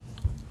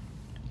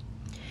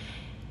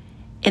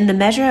In The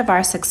Measure of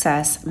Our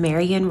Success,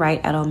 Marian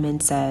Wright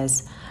Edelman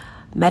says,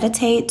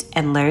 meditate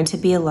and learn to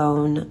be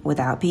alone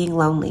without being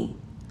lonely.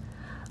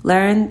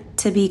 Learn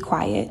to be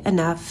quiet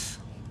enough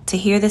to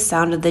hear the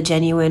sound of the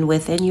genuine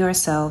within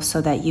yourself so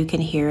that you can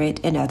hear it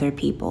in other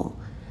people.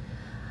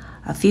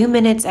 A few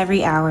minutes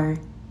every hour,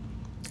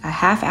 a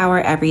half hour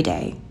every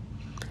day,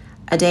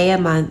 a day a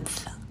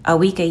month, a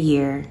week a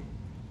year,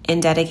 in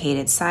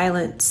dedicated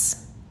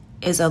silence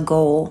is a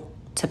goal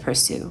to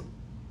pursue.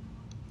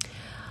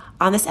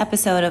 On this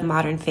episode of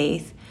Modern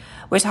Faith,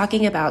 we're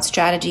talking about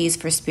strategies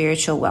for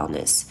spiritual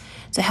wellness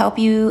to help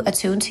you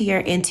attune to your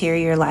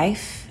interior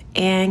life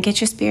and get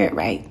your spirit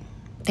right.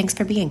 Thanks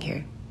for being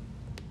here.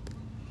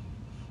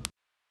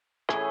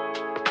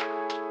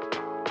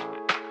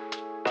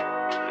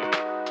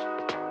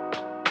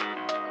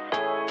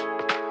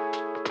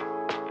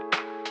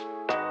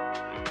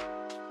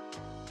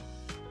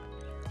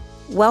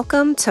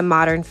 Welcome to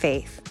Modern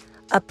Faith,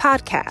 a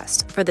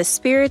podcast for the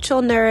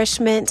spiritual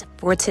nourishment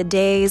for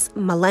today's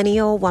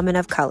millennial woman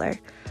of color.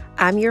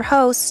 I'm your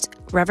host,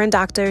 Reverend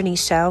Dr.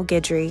 Nichelle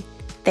Guidry.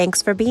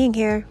 Thanks for being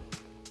here.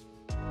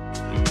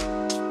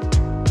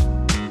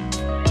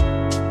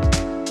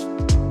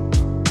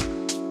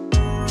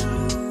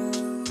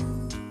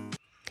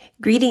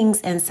 Greetings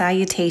and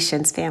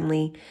salutations,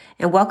 family,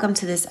 and welcome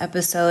to this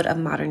episode of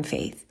Modern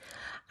Faith.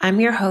 I'm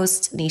your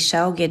host,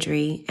 Nichelle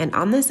Guidry, and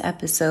on this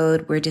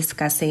episode, we're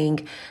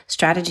discussing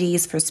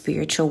strategies for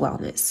spiritual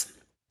wellness.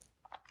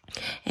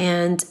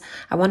 And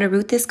I want to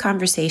root this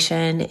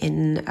conversation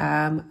in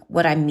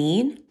what I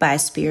mean by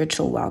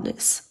spiritual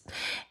wellness.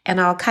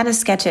 And I'll kind of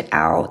sketch it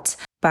out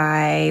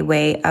by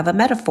way of a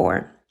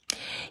metaphor.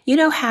 You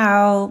know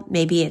how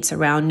maybe it's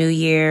around New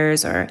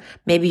Year's, or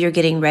maybe you're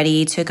getting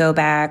ready to go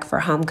back for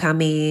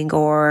homecoming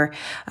or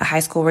a high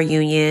school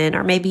reunion,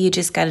 or maybe you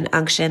just got an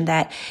unction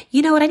that,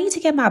 you know what, I need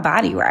to get my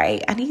body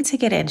right. I need to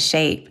get in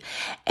shape.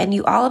 And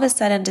you all of a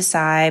sudden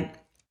decide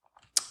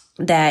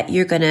that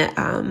you're going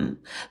to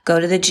go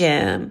to the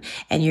gym,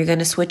 and you're going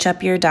to switch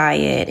up your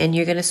diet, and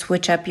you're going to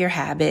switch up your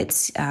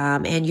habits,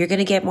 and you're going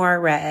to get more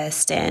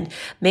rest, and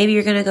maybe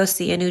you're going to go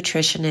see a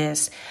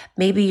nutritionist.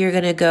 Maybe you're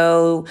going to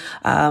go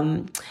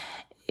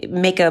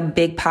make a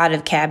big pot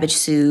of cabbage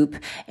soup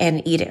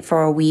and eat it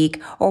for a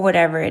week, or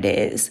whatever it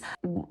is.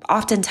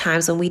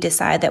 Oftentimes when we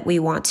decide that we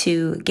want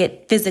to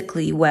get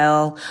physically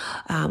well,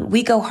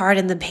 we go hard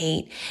in the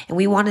paint and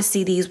we want to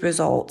see these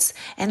results.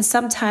 And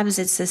sometimes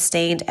it's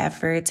sustained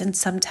efforts, and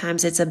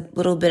sometimes it's a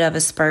little bit of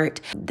a spurt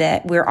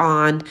that we're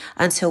on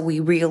until we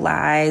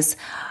realize,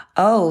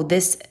 oh,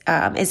 this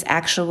is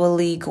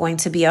actually going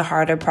to be a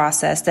harder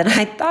process than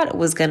I thought it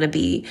was going to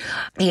be.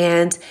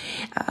 And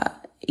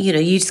you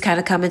just kind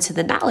of come into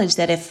the knowledge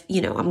that if,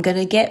 I'm going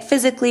to get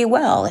physically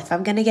well, if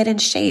I'm going to get in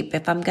shape,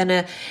 if I'm going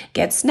to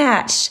get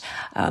snatched,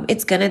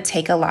 it's going to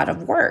take a lot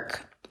of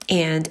work.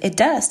 And it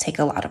does take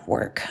a lot of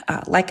work.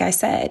 Like I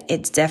said,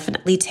 it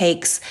definitely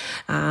takes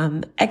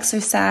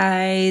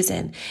exercise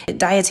and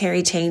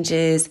dietary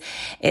changes.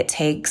 It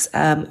takes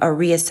a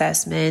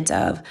reassessment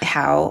of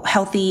how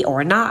healthy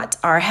or not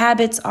our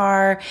habits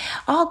are,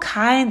 all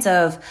kinds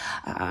of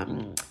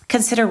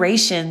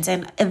considerations,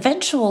 and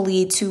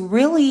eventually to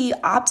really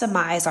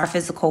optimize our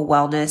physical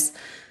wellness,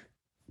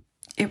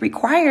 it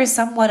requires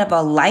somewhat of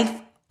a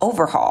life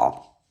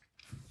overhaul.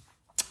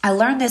 I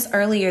learned this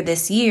earlier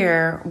this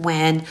year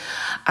when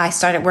I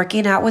started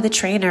working out with a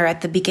trainer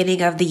at the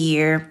beginning of the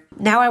year.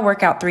 Now I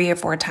work out 3 or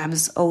 4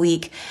 times a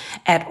week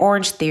at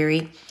Orange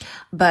Theory.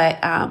 But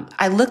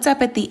I looked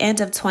up at the end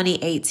of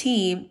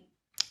 2018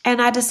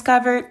 and I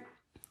discovered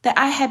that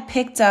I had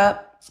picked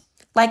up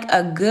like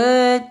a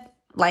good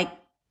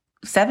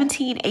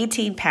 17,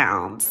 18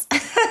 pounds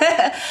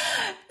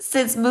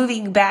since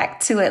moving back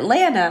to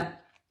Atlanta.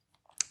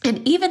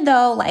 And even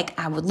though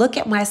I would look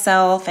at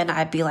myself and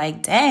I'd be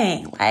like,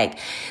 dang,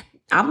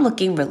 I'm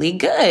looking really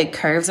good.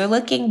 Curves are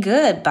looking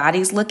good.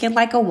 Body's looking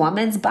like a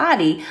woman's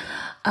body.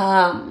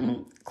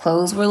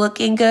 Clothes were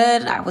looking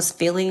good. I was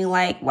feeling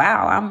like,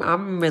 wow,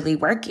 I'm really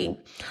working.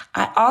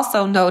 I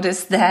also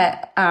noticed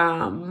that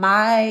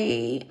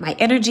my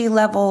energy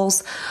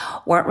levels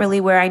weren't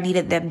really where I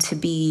needed them to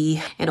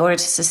be in order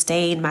to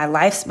sustain my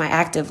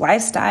active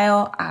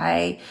lifestyle.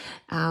 I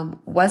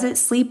wasn't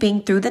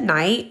sleeping through the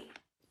night.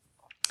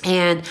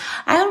 And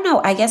I don't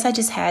know, I guess I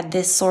just had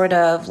this sort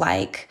of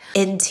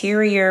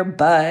interior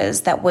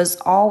buzz that was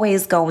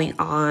always going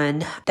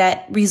on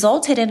that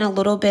resulted in a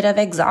little bit of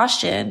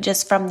exhaustion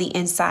just from the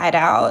inside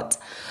out.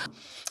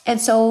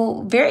 And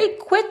so very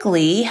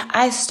quickly,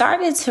 I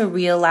started to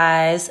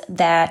realize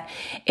that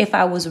if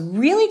I was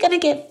really going to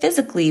get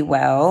physically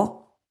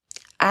well,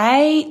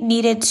 I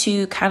needed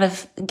to kind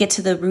of get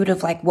to the root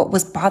of what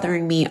was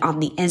bothering me on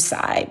the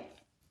inside.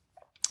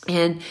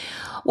 And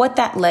what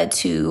that led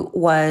to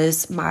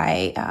was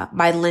my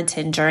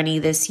Lenten journey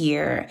this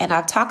year. And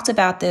I've talked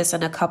about this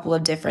in a couple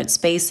of different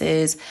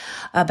spaces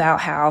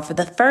about how for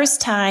the first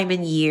time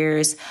in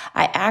years,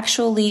 I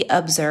actually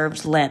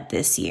observed Lent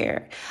this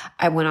year.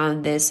 I went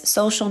on this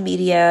social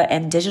media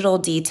and digital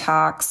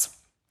detox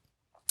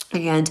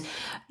and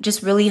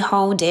just really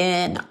honed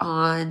in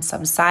on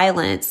some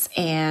silence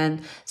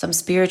and some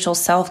spiritual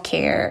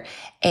self-care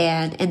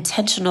and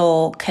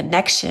intentional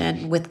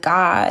connection with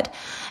God.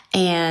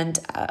 And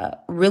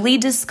really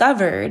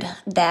discovered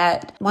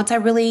that once I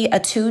really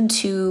attuned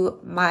to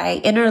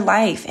my inner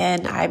life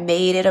and I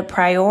made it a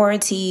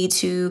priority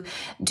to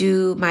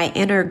do my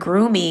inner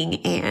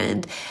grooming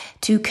and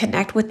to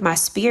connect with my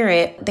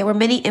spirit, there were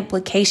many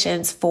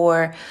implications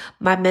for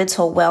my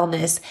mental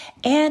wellness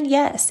and,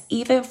 yes,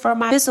 even for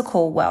my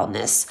physical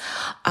wellness.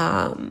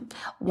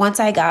 Once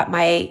I got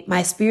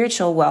my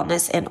spiritual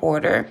wellness in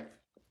order.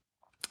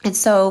 And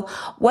so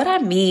what I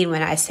mean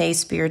when I say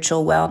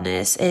spiritual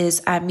wellness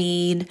is, I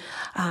mean,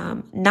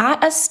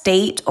 not a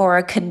state or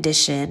a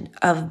condition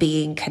of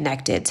being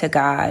connected to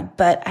God,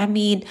 but I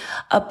mean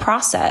a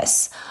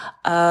process,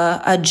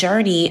 a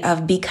journey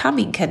of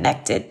becoming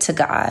connected to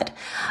God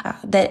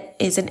that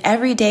is an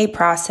everyday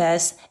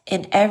process,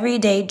 an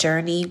everyday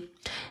journey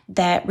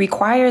that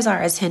requires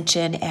our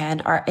attention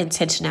and our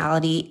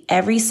intentionality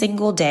every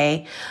single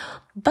day,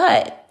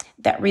 but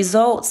that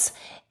results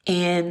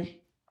in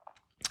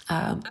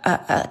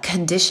a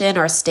condition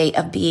or state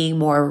of being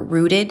more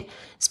rooted,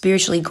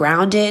 spiritually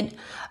grounded,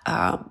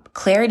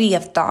 clarity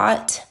of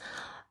thought,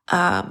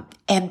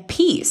 and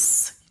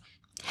peace.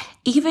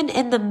 Even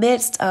in the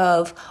midst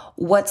of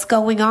what's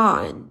going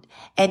on,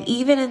 and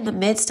even in the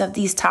midst of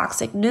these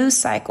toxic news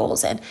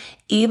cycles, and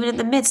even in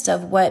the midst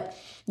of what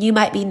you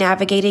might be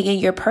navigating in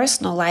your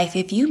personal life,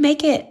 if you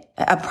make it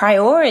a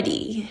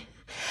priority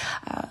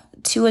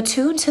to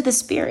attune to the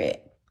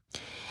Spirit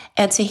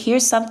and to hear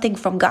something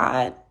from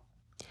God,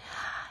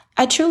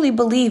 I truly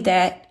believe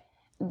that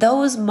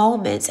those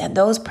moments and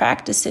those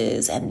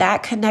practices and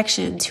that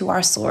connection to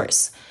our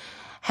source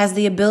has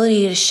the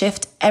ability to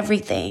shift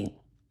everything.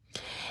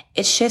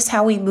 It shifts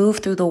how we move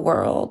through the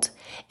world.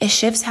 It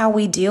shifts how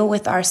we deal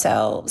with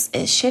ourselves.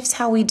 It shifts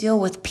how we deal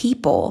with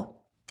people.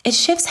 It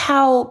shifts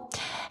how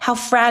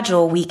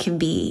fragile we can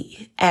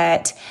be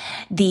at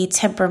the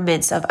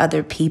temperaments of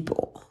other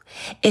people.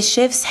 It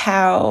shifts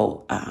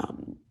how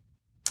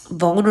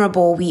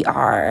vulnerable we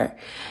are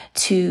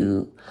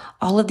to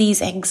all of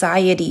these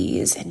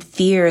anxieties and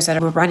fears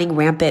that are running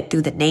rampant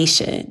through the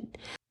nation.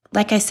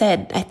 Like I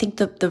said, I think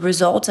the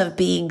result of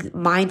being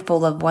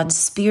mindful of one's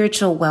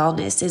spiritual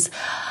wellness is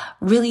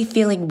really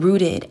feeling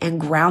rooted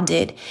and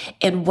grounded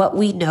in what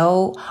we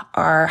know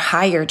are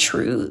higher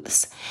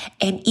truths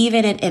and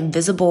even in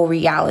invisible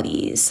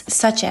realities,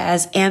 such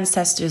as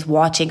ancestors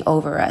watching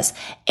over us,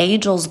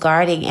 angels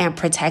guarding and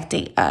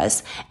protecting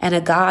us, and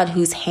a God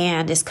whose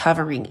hand is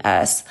covering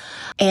us.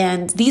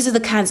 And these are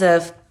the kinds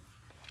of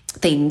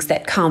things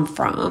that come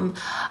from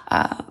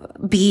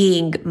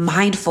being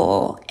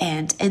mindful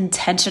and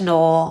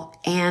intentional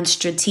and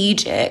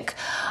strategic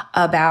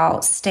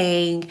about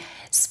staying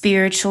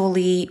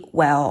spiritually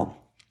well.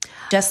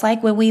 Just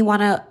like when we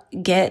want to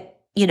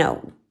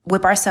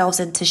whip ourselves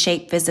into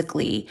shape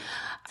physically,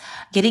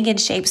 getting in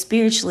shape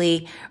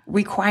spiritually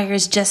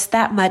requires just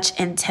that much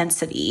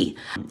intensity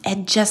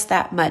and just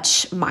that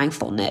much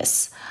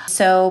mindfulness.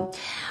 So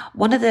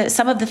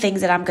some of the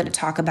things that I'm going to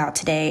talk about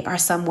today are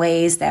some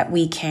ways that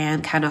we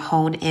can kind of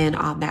hone in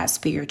on that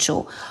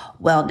spiritual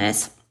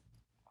wellness.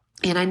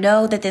 And I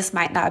know that this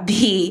might not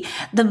be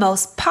the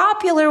most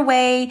popular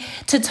way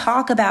to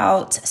talk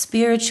about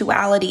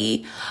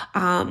spirituality,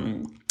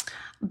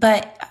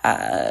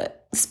 but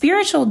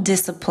spiritual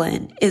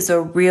discipline is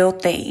a real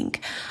thing.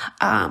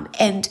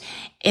 And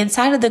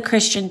inside of the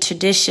Christian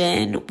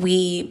tradition,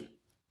 we,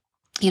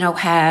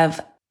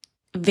 have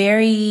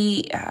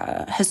very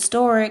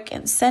historic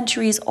and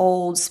centuries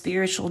old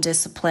spiritual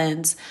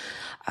disciplines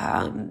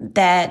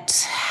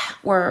that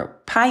were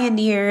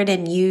pioneered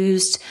and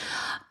used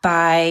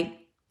by,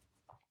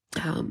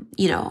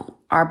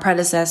 our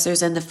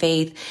predecessors in the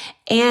faith.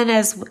 And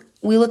as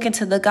we look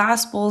into the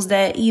Gospels,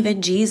 that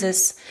even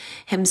Jesus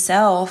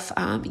himself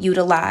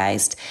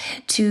utilized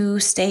to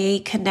stay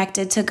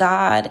connected to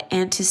God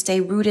and to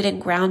stay rooted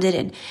and grounded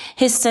in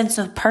his sense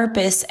of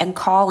purpose and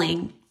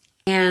calling.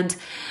 And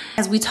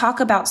as we talk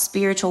about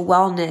spiritual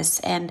wellness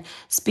and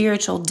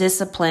spiritual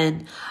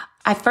discipline,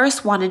 I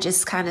first want to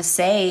just kind of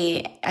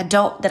say, I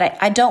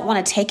don't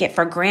want to take it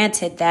for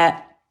granted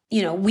that,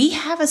 we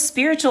have a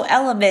spiritual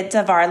element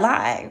of our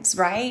lives,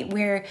 right?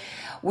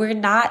 We're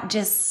not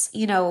just,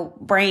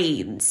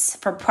 brains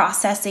for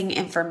processing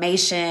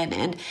information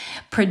and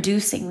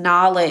producing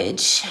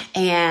knowledge.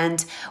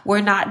 And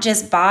we're not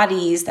just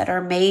bodies that are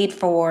made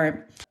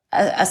for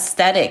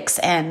aesthetics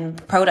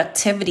and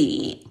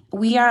productivity.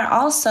 We are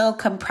also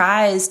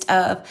comprised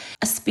of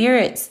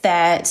spirits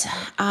that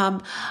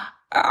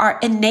are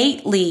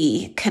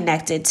innately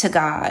connected to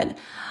God,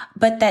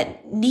 but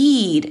that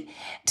need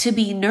to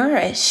be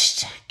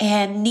nourished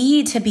and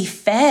need to be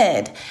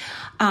fed.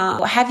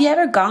 Have you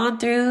ever gone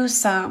through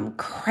some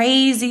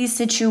crazy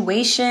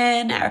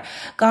situation or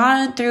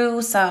gone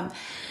through some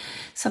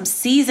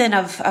season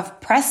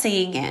of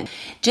pressing and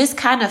just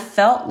kind of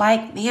felt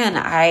like, man,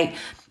 I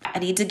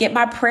need to get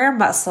my prayer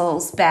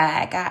muscles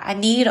back. I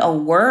need a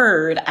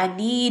word. I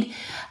need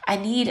I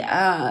need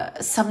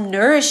some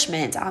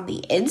nourishment on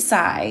the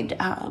inside.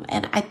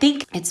 And I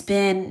think it's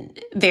been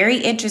very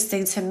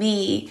interesting to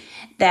me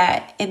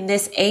that in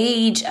this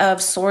age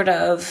of sort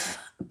of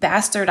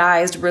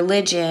bastardized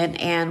religion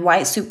and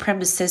white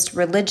supremacist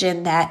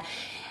religion, that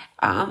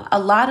a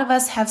lot of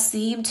us have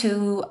seemed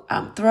to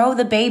throw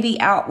the baby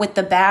out with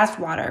the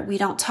bathwater. We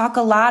don't talk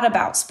a lot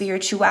about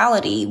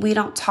spirituality. We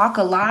don't talk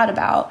a lot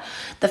about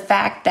the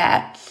fact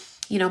that,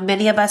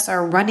 many of us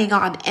are running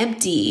on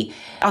empty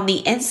on the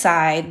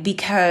inside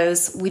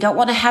because we don't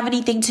want to have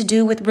anything to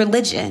do with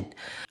religion.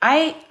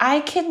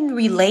 I can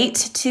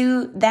relate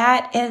to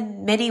that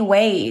in many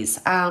ways.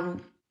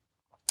 And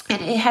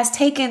it has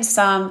taken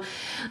some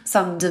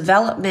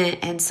development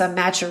and some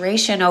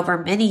maturation over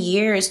many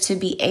years to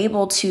be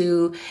able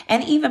to,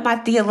 and even my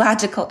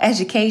theological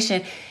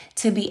education,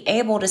 to be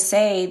able to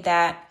say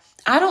that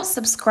I don't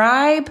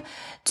subscribe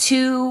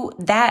to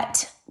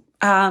that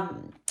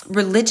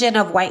religion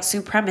of white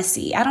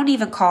supremacy. I don't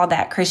even call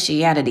that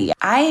Christianity.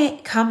 I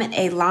come in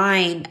a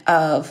line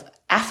of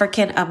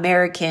African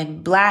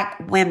American Black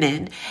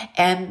women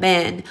and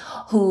men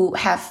who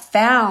have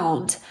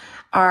found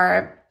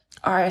our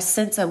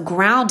sense of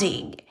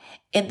grounding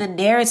in the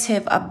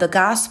narrative of the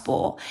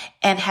gospel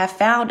and have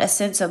found a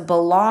sense of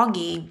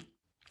belonging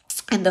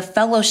in the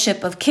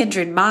fellowship of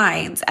kindred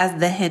minds, as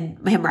the hymn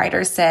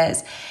writer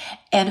says,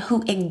 and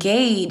who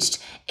engaged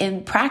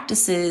in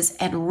practices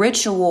and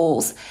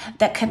rituals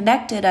that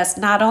connected us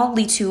not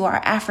only to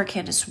our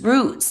Africanist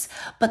roots,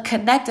 but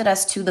connected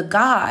us to the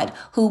God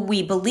whom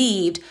we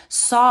believed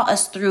saw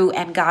us through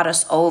and got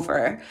us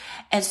over.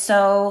 And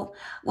so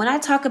when I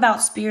talk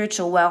about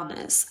spiritual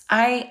wellness,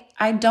 I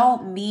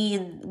don't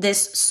mean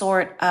this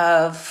sort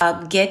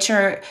of get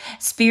your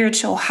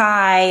spiritual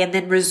high and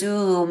then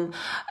resume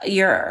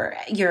your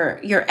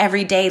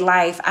everyday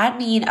life. I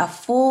mean a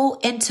full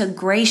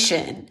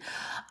integration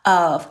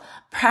of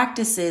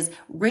practices,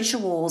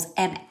 rituals,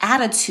 and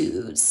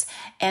attitudes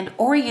and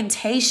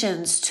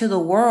orientations to the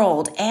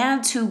world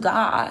and to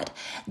God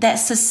that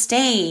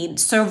sustain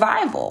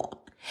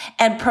survival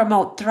and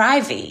promote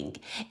thriving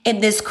in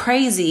this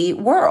crazy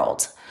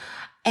world.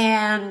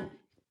 And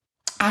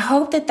I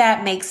hope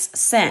that makes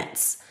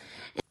sense.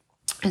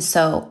 And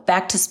so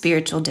back to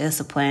spiritual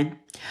discipline.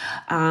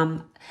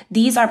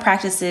 These are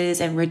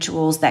practices and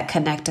rituals that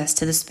connect us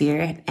to the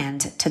Spirit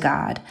and to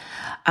God.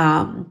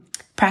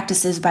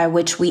 Practices by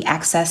which we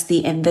access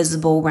the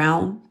invisible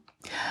realm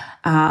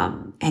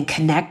and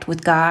connect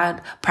with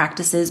God.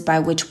 Practices by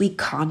which we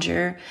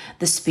conjure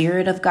the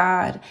Spirit of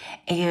God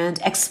and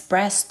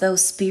express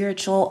those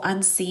spiritual,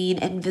 unseen,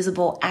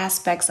 invisible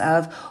aspects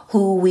of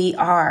who we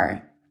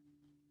are.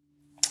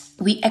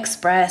 We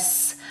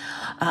express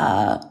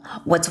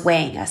what's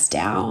weighing us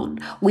down.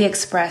 We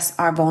express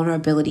our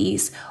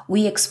vulnerabilities.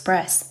 We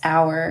express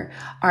our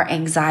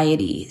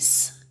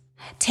anxieties.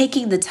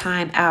 Taking the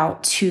time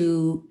out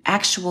to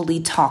actually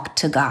talk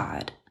to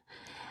God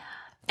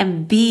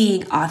and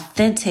being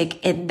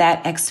authentic in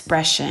that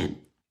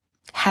expression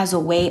has a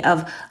way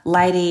of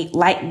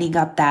lightening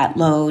up that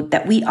load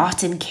that we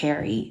often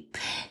carry.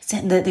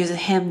 There's a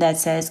hymn that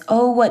says,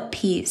 "Oh, what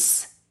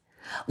peace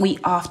we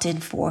often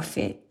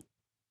forfeit.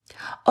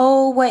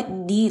 Oh, what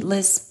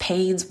needless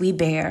pains we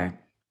bear,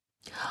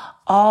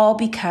 all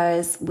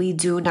because we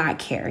do not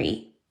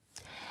carry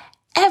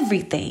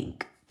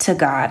everything to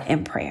God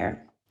in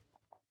prayer,"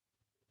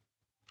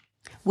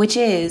 which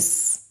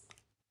is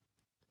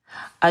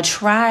a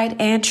tried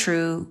and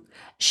true,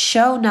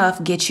 show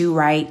enough, get you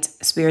right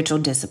spiritual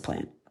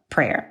discipline,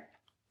 prayer.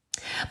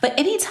 But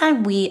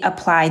anytime we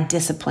apply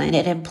discipline,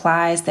 it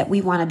implies that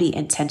we want to be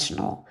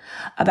intentional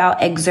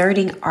about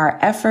exerting our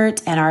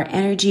effort and our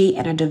energy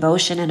and our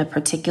devotion in a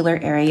particular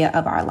area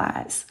of our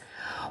lives.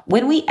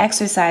 When we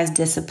exercise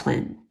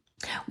discipline,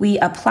 we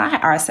apply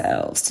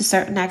ourselves to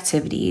certain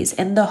activities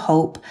in the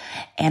hope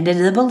and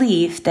in the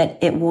belief that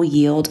it will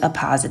yield a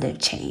positive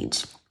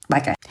change.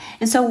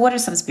 And so what are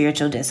some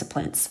spiritual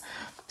disciplines?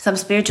 Some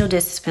spiritual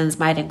disciplines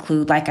might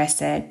include, like I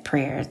said,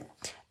 prayer,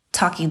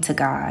 talking to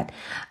God.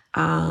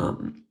 I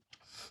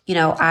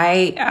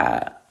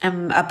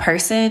am a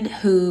person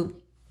who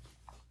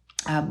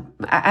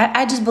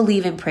I just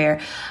believe in prayer.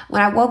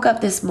 When I woke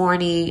up this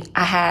morning,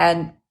 I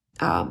had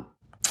my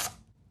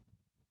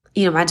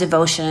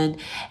devotion,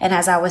 and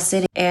as I was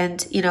sitting,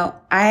 and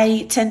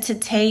I tend to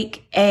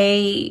take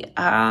a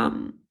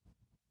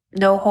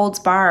no holds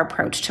bar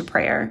approach to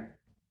prayer.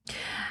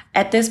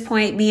 At this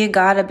point, me and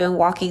God have been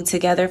walking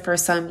together for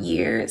some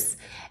years,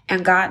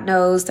 and God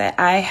knows that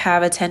I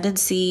have a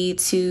tendency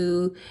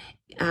to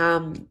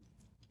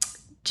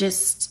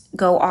just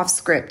go off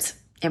script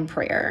in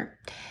prayer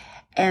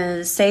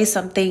and say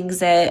some things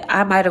that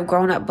I might have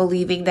grown up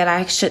believing that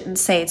I shouldn't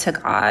say to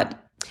God.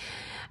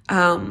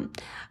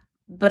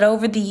 But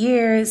over the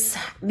years,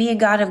 me and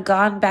God have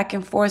gone back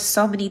and forth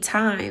so many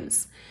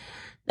times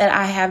that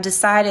I have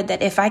decided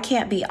that if I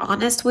can't be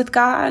honest with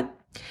God,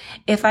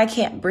 if I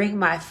can't bring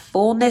my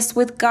fullness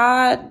with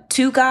God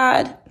to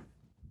God,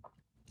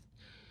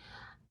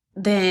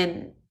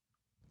 then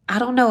I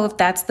don't know if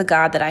that's the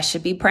God that I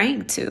should be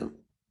praying to.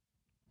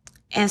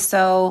 And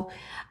so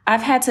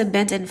I've had to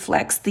bend and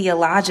flex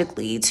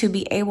theologically to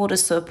be able to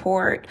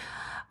support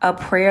a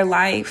prayer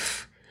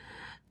life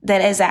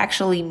that is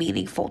actually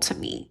meaningful to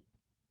me.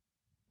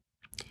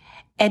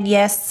 And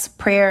yes,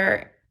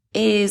 prayer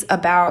is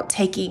about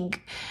taking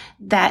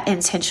that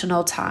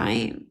intentional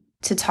time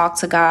to talk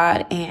to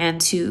God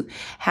and to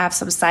have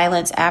some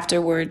silence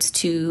afterwards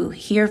to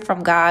hear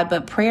from God.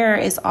 But prayer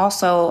is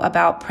also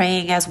about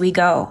praying as we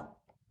go,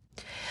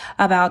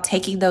 about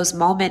taking those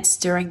moments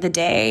during the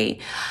day.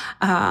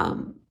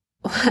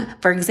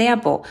 For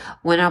example,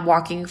 when I'm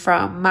walking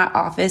from my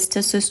office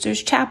to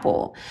Sister's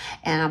Chapel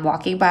and I'm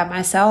walking by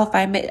myself,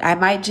 I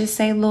might just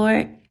say,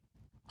 Lord,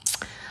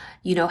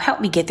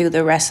 help me get through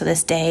the rest of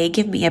this day.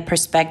 Give me a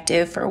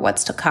perspective for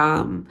what's to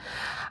come.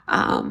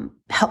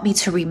 Help me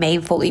to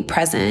remain fully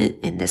present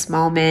in this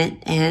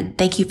moment. And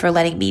thank you for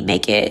letting me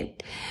make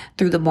it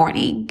through the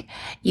morning,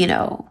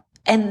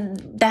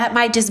 and that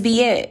might just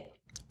be it.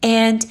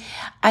 And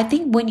I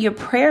think when you're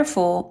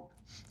prayerful,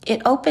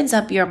 it opens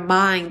up your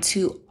mind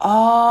to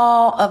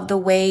all of the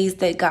ways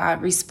that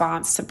God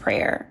responds to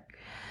prayer.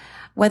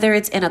 Whether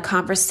it's in a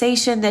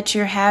conversation that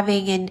you're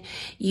having and,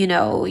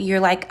 you're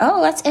like,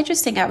 oh, that's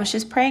interesting. I was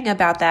just praying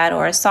about that.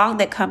 Or a song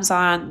that comes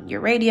on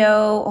your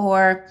radio,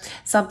 or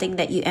something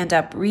that you end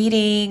up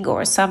reading,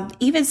 or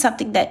even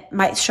something that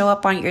might show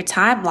up on your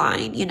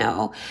timeline,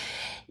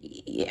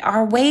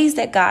 are ways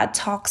that God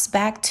talks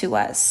back to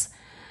us.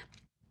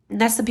 And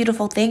that's the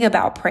beautiful thing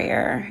about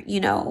prayer.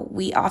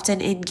 We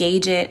often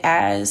engage it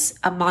as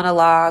a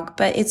monologue,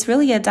 but it's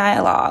really a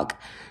dialogue.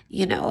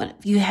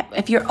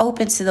 If you're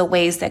open to the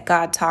ways that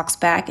God talks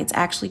back, it's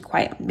actually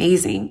quite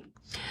amazing.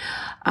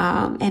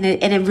 And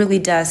it really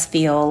does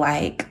feel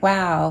like,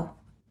 wow,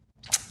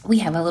 we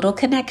have a little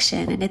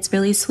connection, and it's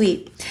really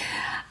sweet.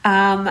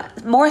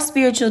 More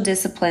spiritual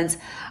disciplines,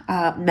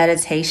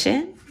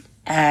 meditation,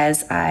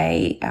 as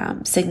I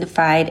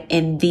signified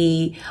in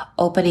the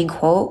opening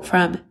quote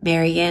from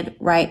Marian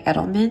Wright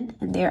Edelman.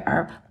 And there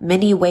are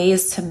many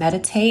ways to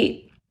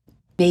meditate.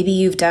 Maybe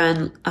you've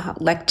done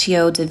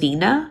Lectio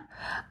Divina.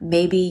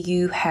 Maybe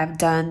you have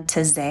done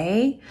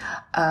Taizé.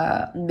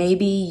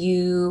 Maybe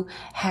you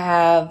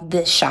have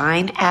the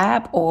Shine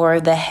app or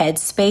the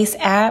Headspace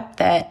app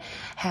that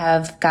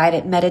have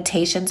guided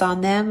meditations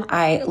on them.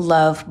 I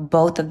love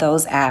both of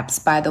those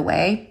apps, by the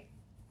way.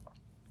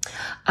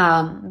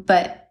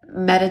 But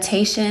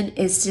meditation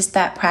is just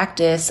that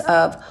practice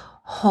of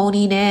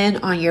honing in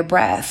on your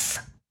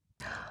breath,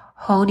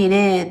 honing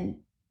in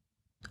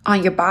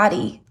on your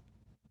body,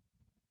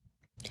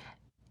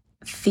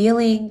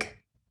 feeling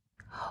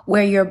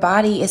where your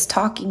body is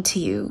talking to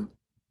you,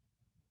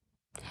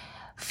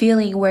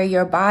 feeling where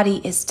your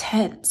body is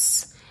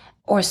tense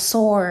or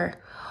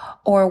sore,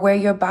 or where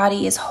your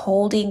body is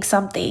holding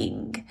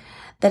something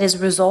that is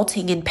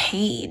resulting in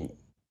pain.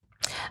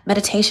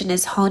 Meditation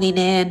is honing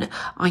in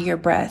on your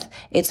breath.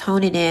 It's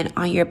honing in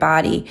on your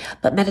body.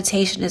 But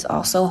meditation is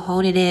also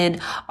honing in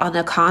on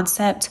a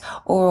concept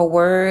or a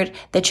word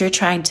that you're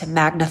trying to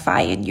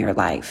magnify in your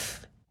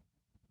life.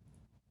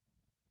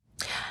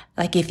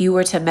 Like if you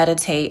were to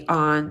meditate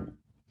on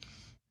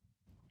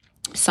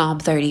Psalm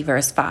 30,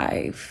 verse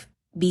 5,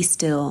 be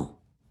still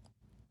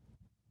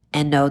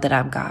and know that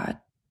I'm God.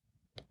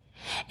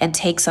 And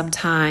take some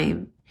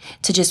time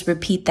to just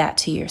repeat that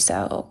to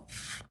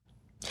yourself.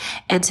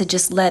 And to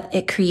just let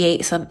it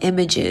create some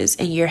images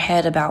in your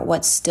head about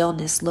what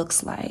stillness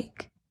looks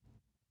like.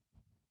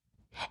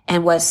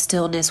 And what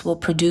stillness will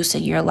produce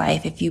in your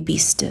life if you be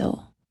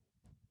still.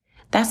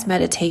 That's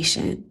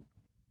meditation.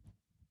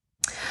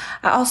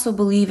 I also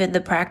believe in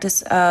the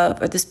practice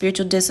of, or the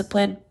spiritual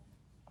discipline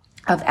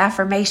of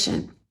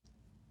affirmation.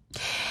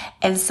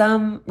 And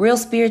some real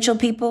spiritual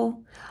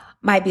people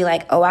might be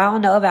like, oh, I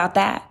don't know about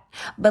that.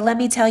 But let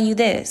me tell you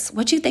this.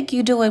 What you think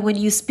you're doing when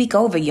you speak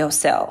over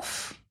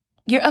yourself?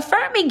 You're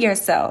affirming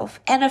yourself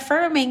and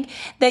affirming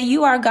that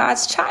you are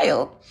God's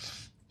child.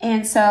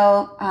 And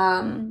so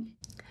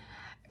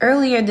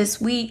earlier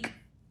this week,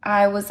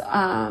 I was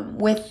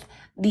with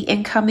the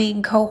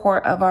incoming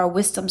cohort of our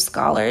wisdom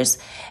scholars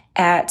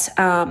at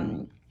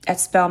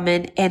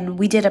Spelman, and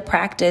we did a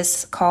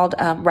practice called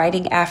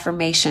writing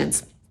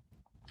affirmations.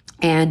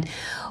 And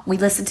we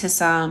listened to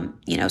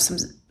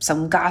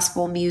some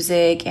gospel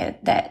music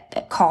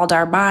that called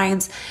our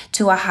minds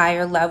to a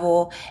higher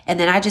level. And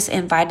then I just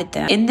invited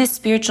them in this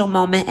spiritual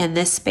moment and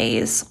this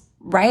space,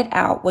 write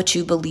out what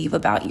you believe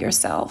about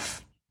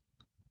yourself.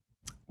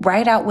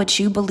 Write out what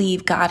you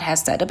believe God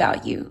has said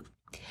about you.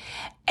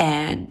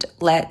 And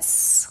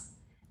let's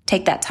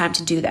take that time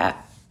to do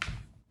that.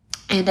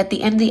 And at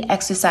the end of the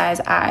exercise,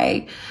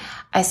 I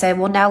said,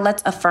 well, now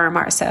let's affirm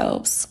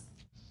ourselves.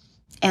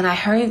 And I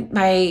heard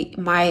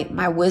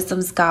my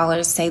wisdom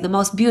scholars say the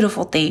most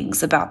beautiful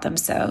things about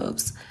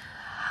themselves.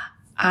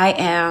 I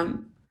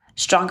am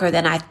stronger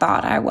than I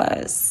thought I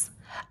was.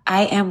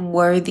 I am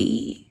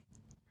worthy.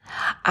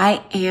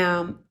 I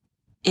am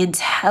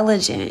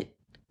intelligent.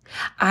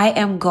 I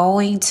am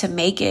going to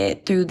make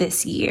it through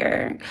this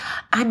year.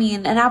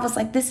 And I was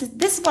like, this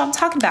is what I'm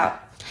talking about.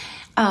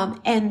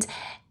 And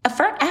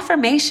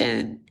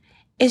affirmation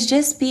is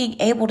just being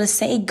able to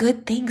say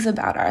good things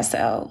about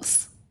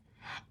ourselves.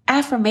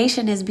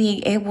 Affirmation is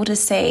being able to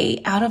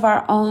say out of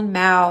our own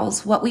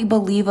mouths what we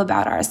believe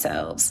about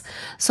ourselves.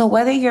 So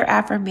whether your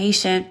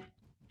affirmation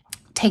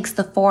takes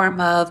the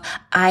form of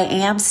I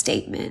am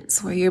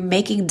statements, where you're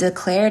making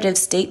declarative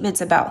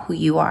statements about who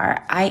you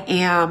are. I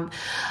am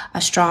a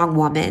strong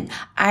woman.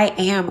 I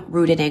am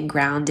rooted and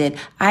grounded.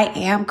 I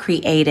am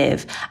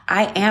creative.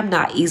 I am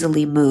not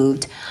easily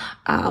moved.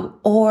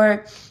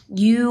 Or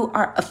you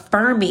are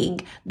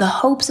affirming the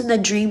hopes and the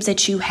dreams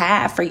that you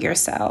have for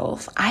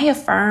yourself. I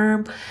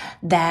affirm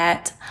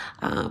that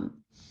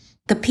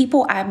the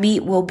people I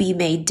meet will be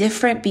made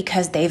different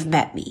because they've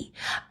met me.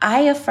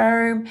 I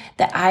affirm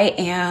that I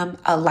am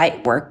a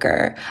light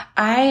worker.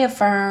 I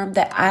affirm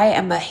that I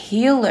am a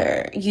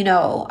healer.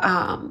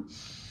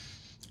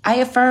 I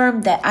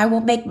affirm that I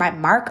will make my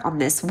mark on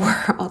this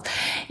world.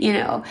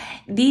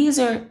 These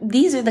are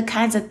the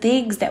kinds of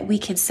things that we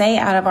can say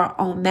out of our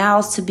own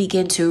mouths to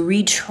begin to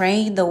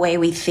retrain the way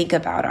we think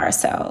about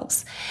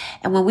ourselves.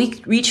 And when we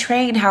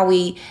retrain how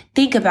we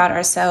think about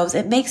ourselves,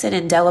 it makes an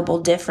indelible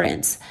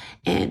difference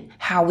in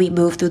how we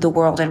move through the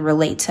world and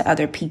relate to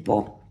other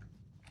people.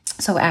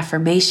 So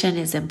affirmation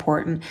is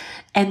important,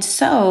 and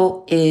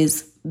so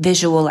is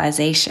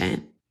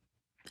visualization.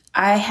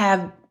 I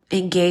have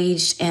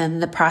engaged in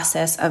the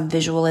process of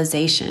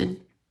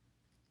visualization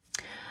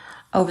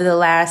over the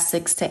last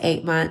 6 to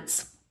 8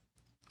 months.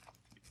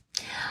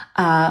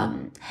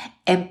 And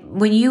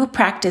when you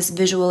practice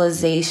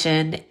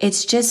visualization,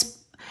 it's just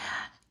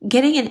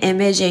getting an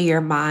image in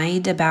your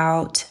mind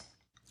about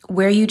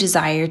where you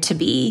desire to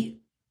be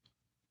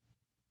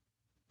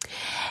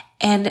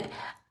and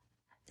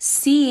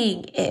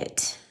seeing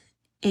it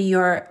in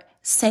your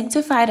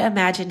sanctified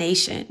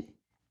imagination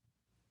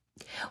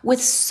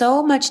with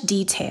so much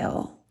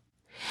detail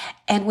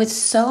and with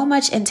so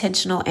much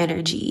intentional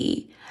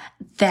energy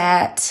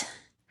that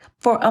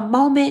for a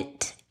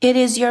moment it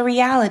is your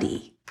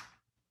reality.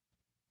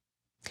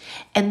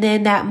 And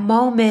then that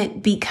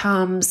moment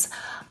becomes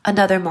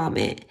another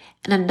moment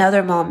and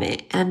another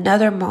moment and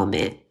another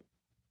moment.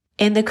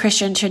 In the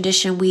Christian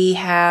tradition, we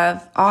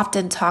have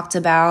often talked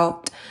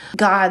about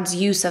God's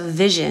use of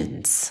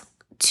visions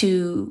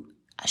to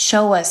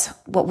show us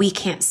what we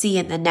can't see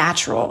in the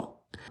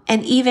natural.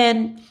 And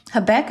even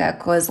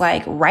Habakkuk was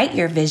like, write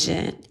your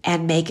vision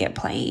and make it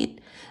plain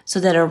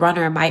so that a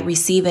runner might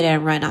receive it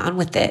and run on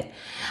with it.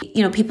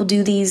 People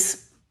do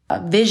these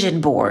vision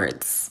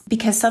boards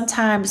because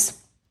sometimes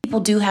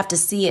people do have to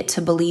see it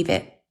to believe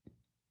it.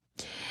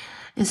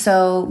 And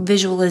so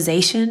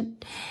visualization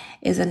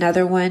is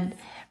another one.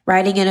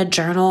 Writing in a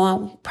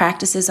journal,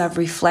 practices of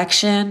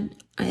reflection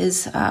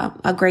is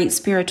a great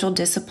spiritual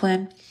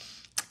discipline.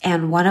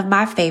 And one of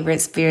my favorite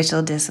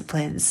spiritual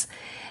disciplines,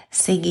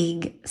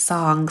 singing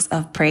songs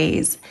of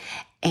praise.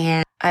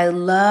 And I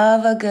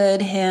love a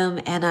good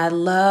hymn and I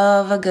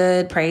love a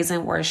good praise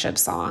and worship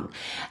song.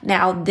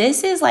 Now,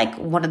 this is like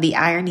one of the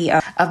irony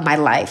of my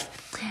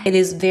life.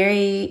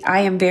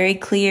 I am very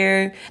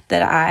clear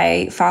that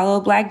I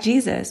follow Black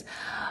Jesus,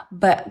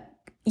 but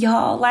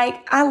y'all,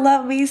 I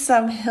love me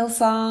some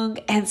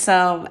Hillsong and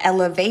some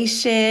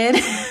Elevation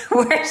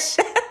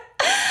worship.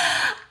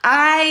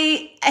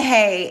 I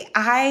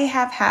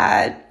have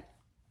had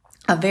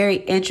a very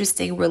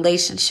interesting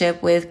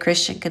relationship with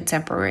Christian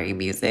contemporary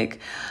music.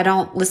 I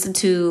don't listen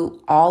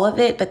to all of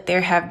it, but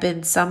there have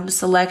been some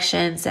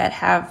selections that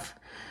have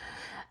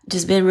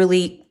just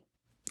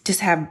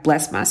have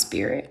blessed my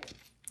spirit.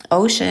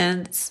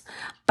 Oceans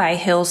by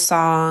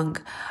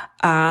Hillsong,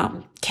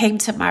 Came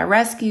to My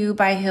Rescue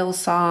by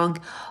Hillsong,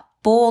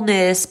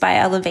 Boldness by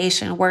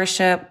Elevation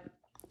Worship.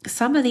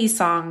 Some of these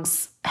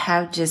songs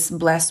have just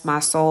blessed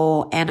my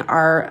soul and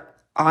are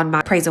on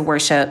my praise and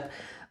worship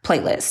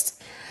playlist.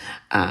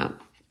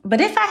 But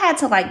if I had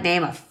to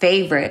name a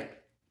favorite,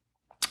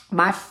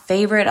 my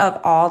favorite of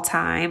all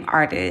time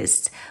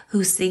artist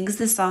who sings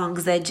the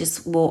songs that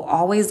just will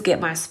always get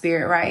my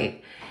spirit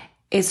right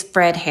is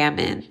Fred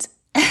Hammond.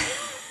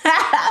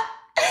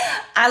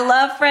 I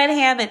love Fred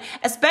Hammond,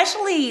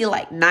 especially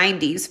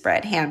 90s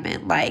Fred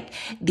Hammond, like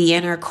The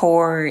Inner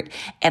Chord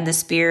and The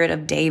Spirit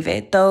of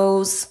David.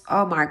 Those,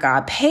 oh my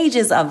God,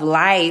 Pages of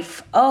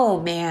Life. Oh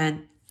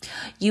man.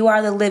 You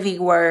Are the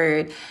Living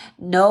Word,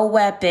 No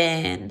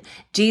Weapon,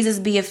 Jesus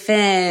Be a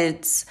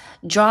Fence,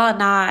 Draw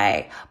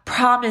Nigh,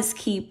 Promise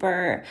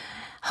Keeper,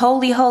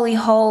 Holy, Holy,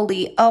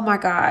 Holy. Oh my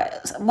God.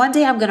 One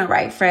day I'm going to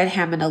write Fred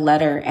Hammond a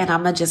letter and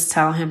I'm going to just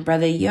tell him,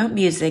 brother, your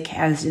music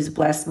has just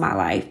blessed my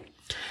life.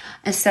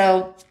 And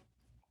so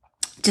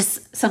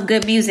just some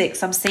good music,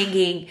 some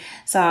singing,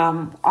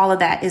 all of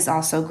that is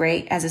also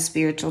great as a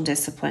spiritual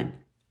discipline.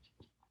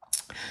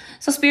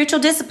 So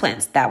spiritual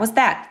disciplines, that was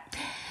that.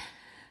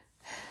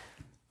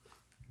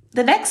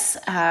 The next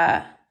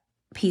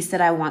piece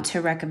that I want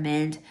to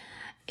recommend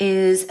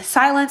is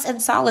silence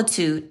and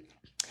solitude.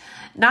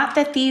 Not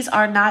that these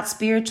are not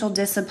spiritual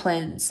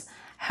disciplines.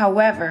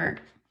 However,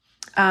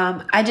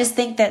 I just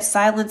think that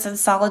silence and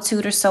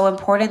solitude are so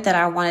important that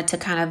I wanted to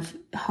kind of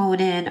hone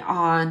in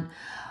on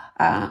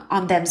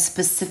them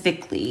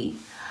specifically.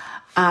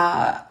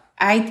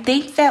 I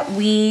think that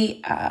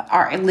we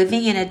are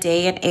living in a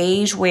day and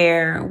age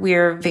where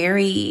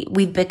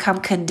we've become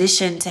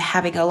conditioned to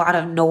having a lot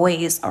of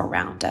noise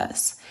around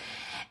us.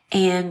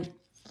 And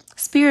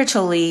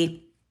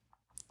spiritually,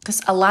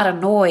 just a lot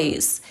of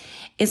noise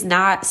is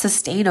not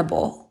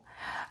sustainable.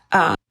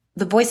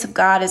 The voice of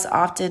God is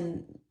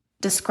often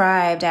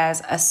described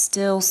as a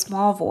still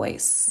small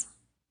voice.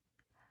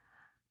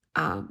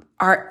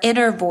 Our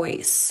inner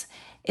voice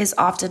is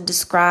often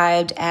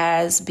described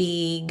as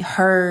being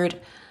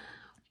heard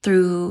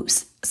through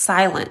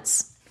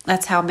silence.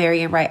 That's how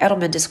Marian Wright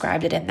Edelman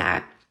described it in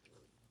that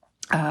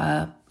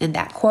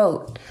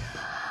quote.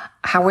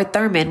 Howard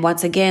Thurman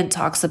once again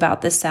talks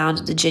about the sound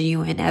of the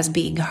genuine as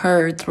being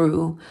heard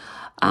through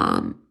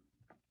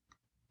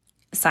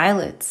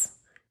silence,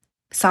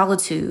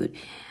 solitude.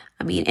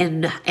 I mean,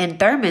 in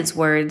Thurman's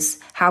words,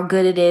 how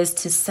good it is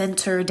to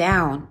center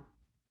down.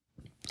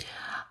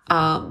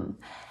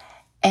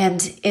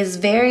 And is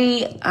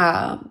very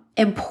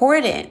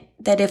important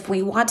that if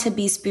we want to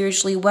be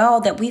spiritually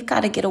well, that we've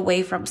got to get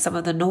away from some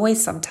of the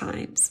noise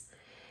sometimes.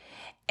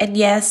 And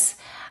yes,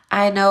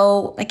 I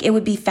know, like, it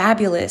would be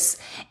fabulous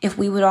if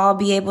we would all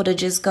be able to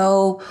just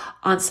go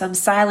on some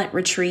silent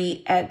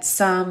retreat at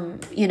some,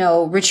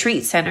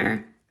 retreat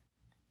center,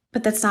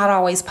 but that's not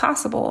always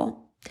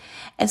possible.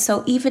 And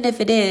so even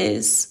if it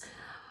is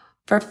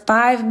for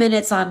 5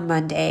 minutes on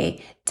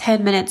Monday,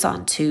 10 minutes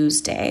on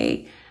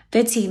Tuesday,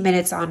 15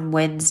 minutes on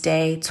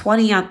Wednesday,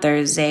 20 on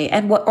Thursday,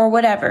 or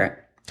whatever,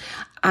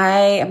 I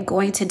am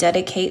going to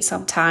dedicate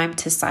some time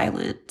to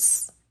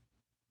silence.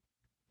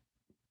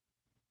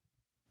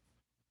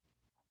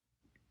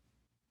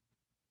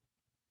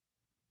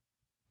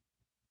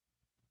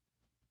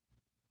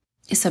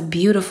 It's a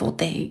beautiful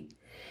thing.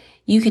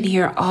 You can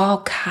hear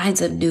all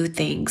kinds of new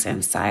things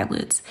in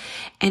silence.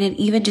 And it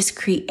even just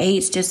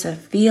creates just a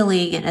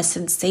feeling and a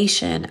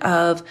sensation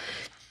of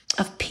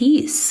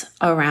peace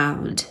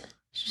around.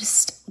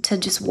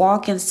 Just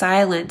walk in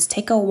silence,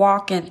 take a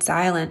walk in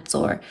silence,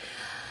 or,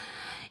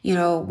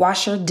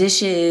 wash your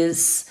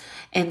dishes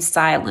in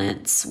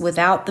silence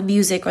without the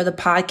music or the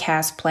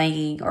podcast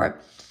playing, or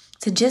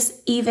to just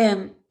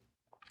even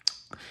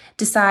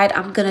decide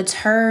I'm going to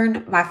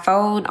turn my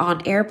phone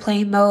on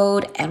airplane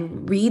mode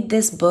and read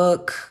this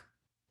book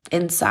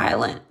in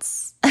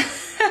silence.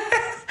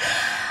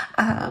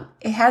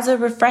 It has a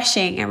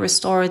refreshing and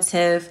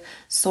restorative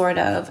sort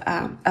of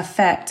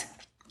effect.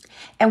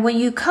 And when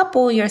you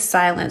couple your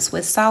silence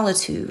with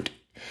solitude,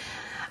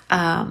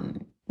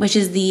 which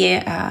is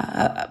the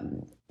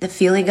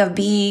feeling of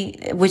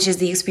being, which is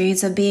the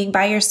experience of being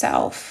by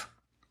yourself,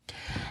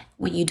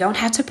 when you don't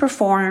have to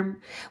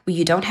perform, when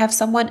you don't have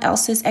someone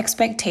else's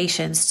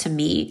expectations to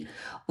meet,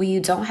 when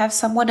you don't have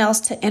someone else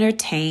to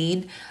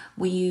entertain,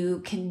 when you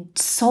can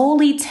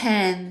solely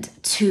tend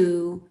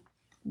to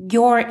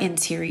your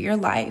interior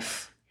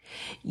life,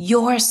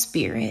 your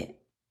spirit,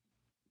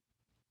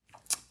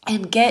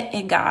 and get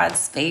in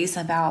God's face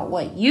about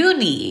what you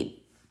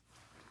need.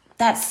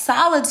 That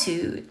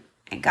solitude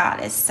and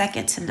God is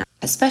second to none,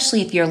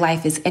 especially if your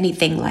life is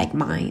anything like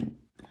mine.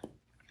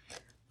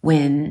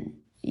 When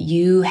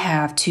you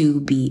have to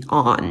be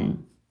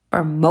on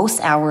for most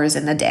hours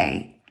in the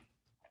day,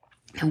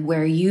 and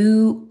where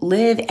you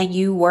live and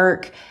you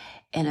work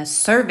in a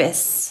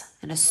servant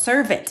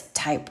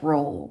type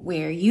role,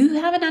 where you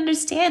have an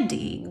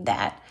understanding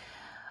that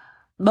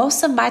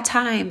most of my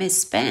time is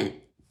spent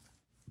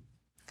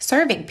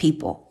serving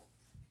people,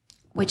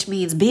 which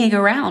means being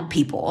around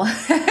people,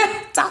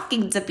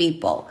 talking to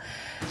people.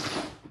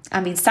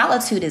 I mean,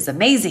 solitude is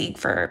amazing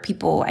for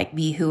people like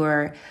me who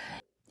are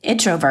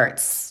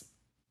introverts.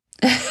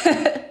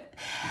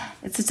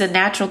 It's just a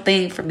natural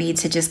thing for me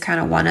to just kind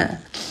of want to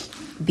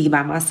be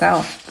by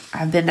myself.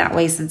 I've been that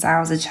way since I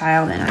was a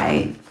child, and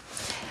I,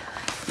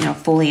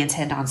 fully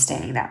intend on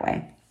staying that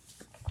way.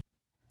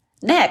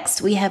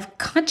 Next, we have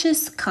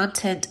conscious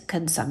content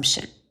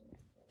consumption.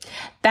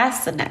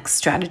 That's the next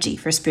strategy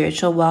for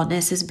spiritual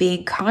wellness, is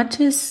being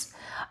conscious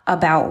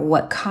about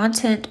what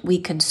content we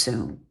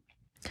consume.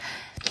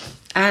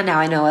 And now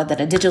I know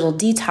that a digital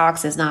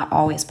detox is not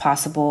always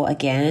possible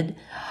again,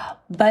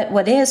 but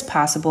what is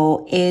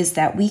possible is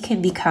that we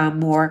can become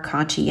more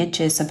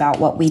conscientious about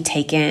what we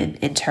take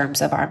in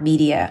terms of our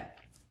media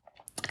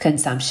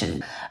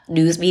consumption.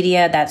 News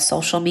media, that's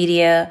social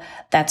media,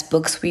 that's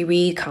books we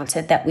read,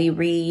 content that we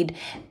read.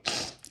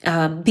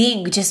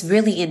 Being just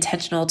really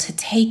intentional to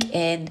take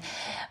in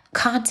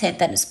content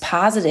that is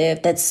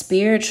positive, that's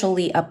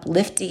spiritually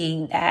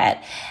uplifting,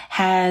 that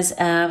has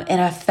an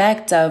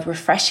effect of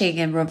refreshing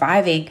and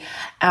reviving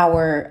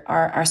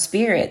our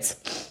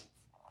spirits.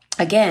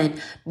 Again,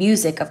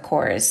 music, of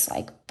course,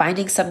 like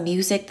finding some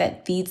music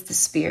that feeds the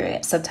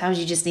spirit. Sometimes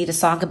you just need a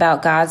song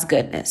about God's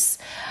goodness.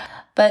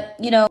 But,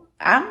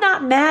 I'm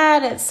not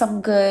mad at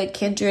some good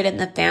Kindred and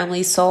the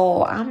Family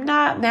Soul. I'm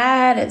not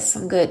mad at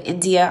some good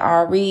India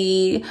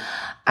Arie.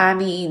 I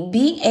mean,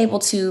 being able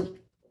to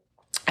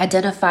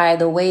identify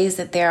the ways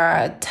that there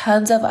are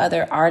tons of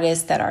other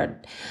artists that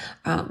are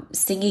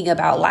singing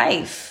about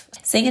life,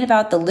 singing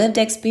about the lived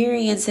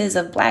experiences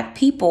of Black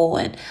people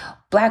and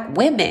Black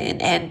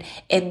women,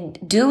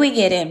 and doing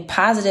it in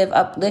positive,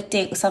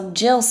 uplifting. Some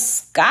Jill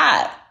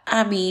Scott.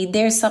 I mean,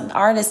 there's some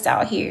artists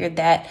out here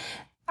that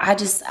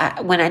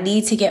when I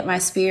need to get my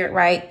spirit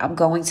right, I'm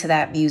going to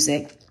that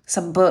music.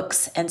 Some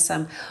books and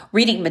some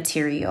reading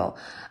material.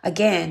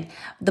 Again,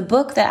 the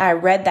book that I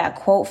read that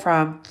quote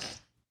from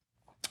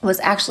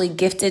was actually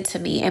gifted to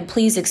me. And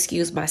please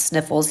excuse my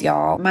sniffles,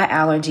 y'all. My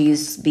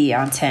allergies be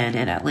on 10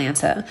 in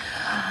Atlanta.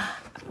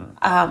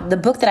 The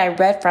book that I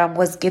read from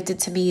was gifted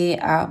to me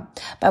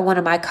by one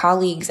of my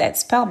colleagues at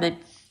Spelman,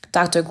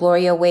 Dr.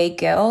 Gloria Wade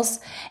Gills,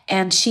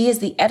 and she is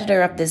the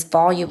editor of this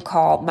volume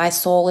called My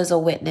Soul is a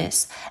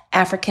Witness,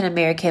 African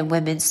American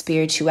Women's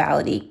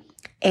Spirituality.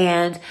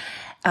 And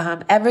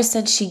ever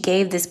since she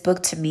gave this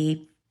book to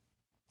me,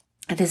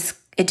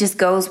 it just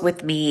goes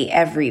with me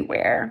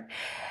everywhere.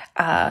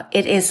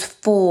 It is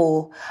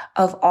full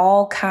of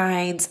all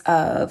kinds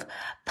of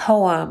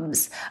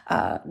poems,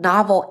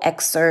 novel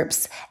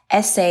excerpts,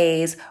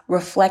 essays,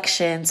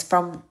 reflections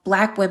from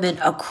Black women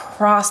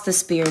across the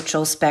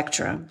spiritual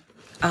spectrum.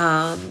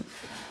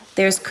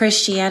 There's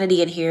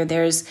Christianity in here.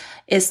 There's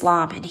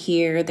Islam in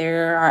here.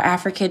 There are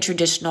African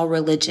traditional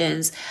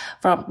religions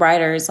from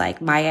writers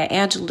like Maya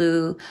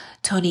Angelou,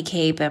 Toni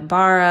Cade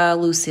Bambara,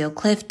 Lucille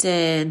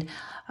Clifton,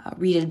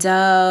 Rita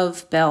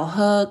Dove, Bell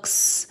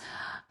Hooks,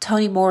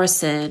 Toni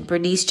Morrison,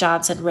 Bernice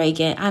Johnson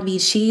Reagan. I mean,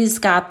 she's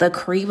got the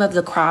cream of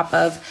the crop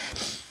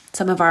of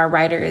some of our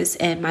writers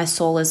in My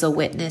Soul is a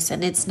Witness.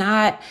 And it's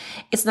not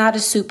a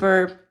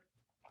super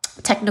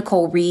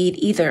technical read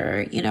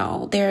either. You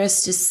know, there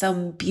is just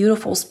some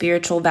beautiful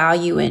spiritual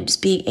value in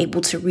just being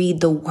able to read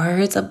the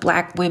words of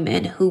Black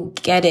women who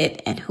get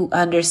it and who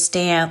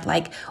understand,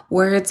 like,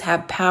 words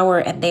have power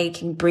and they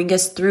can bring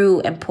us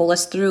through and pull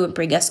us through and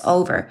bring us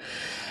over.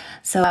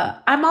 So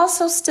I'm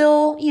also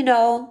still,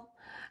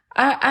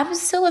 I'm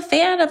still a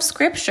fan of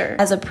scripture.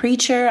 As a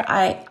preacher,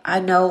 I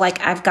know, like,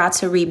 I've got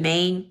to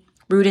remain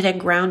rooted and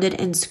grounded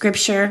in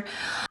scripture.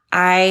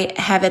 I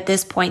have at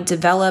this point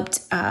developed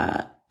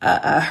a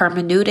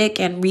hermeneutic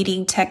and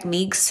reading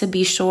techniques to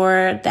be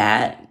sure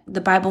that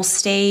the Bible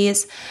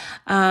stays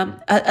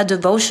a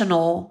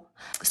devotional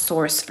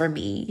source for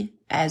me,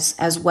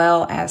 as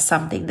well as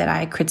something that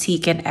I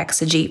critique and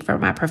exegete for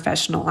my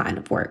professional line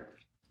of work.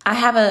 I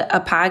have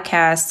a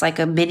podcast, like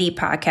a mini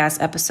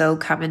podcast episode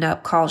coming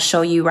up called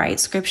Show You Right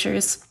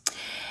Scriptures.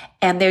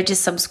 And they're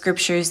just some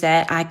scriptures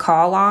that I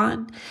call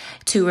on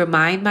to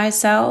remind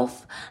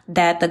myself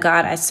that the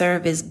God I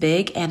serve is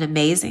big and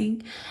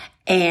amazing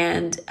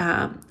and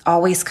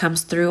always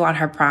comes through on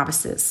her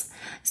promises.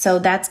 So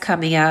that's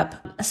coming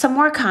up. Some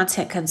more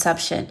content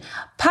consumption.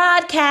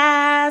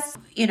 Podcasts.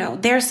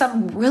 There's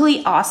some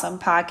really awesome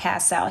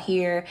podcasts out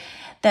here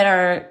that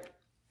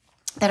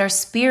are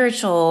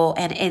spiritual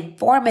and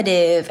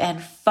informative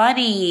and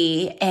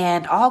funny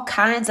and all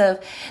kinds of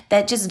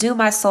that just do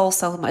my soul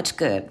so much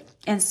good.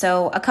 And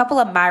so a couple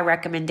of my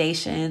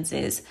recommendations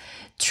is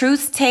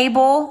Truth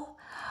Table,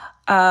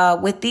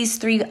 with these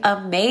three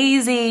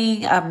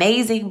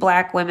amazing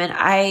Black women,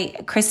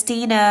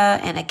 Christina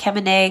and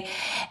Ekemine,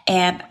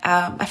 and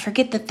I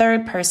forget the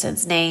third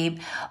person's name,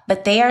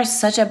 but they are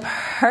such a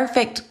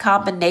perfect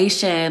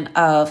combination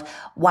of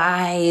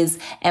wise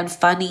and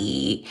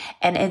funny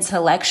and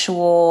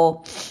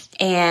intellectual,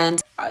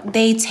 and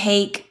they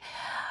take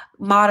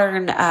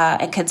modern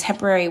and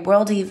contemporary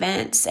world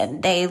events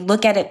and they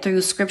look at it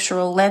through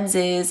scriptural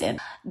lenses, and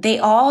they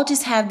all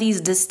just have these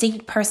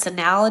distinct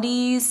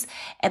personalities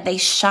and they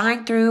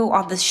shine through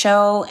on the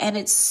show, and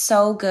it's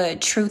so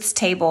good. Truth's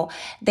Table.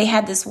 They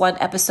had this one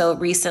episode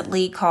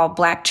recently called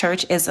Black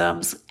Church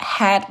Isms,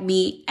 had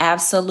me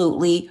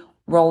absolutely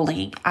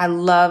rolling. I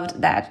loved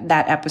that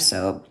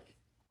episode.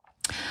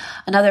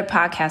 Another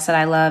podcast that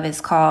I love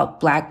is called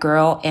Black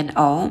Girl in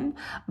Ohm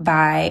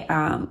by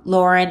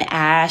Lauren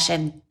Ash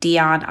and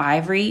Dion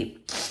Ivory.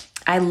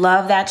 I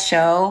love that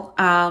show.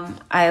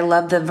 I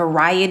love the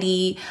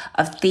variety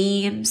of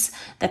themes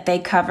that they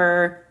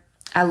cover.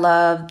 I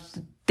love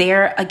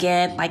their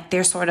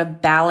sort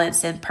of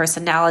balance and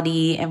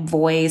personality and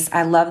voice.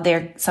 I love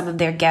some of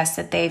their guests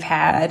that they've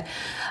had.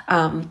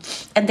 And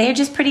they're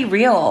just pretty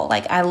real.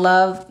 Like, I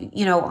love,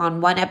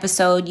 on one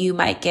episode, you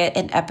might get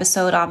an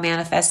episode on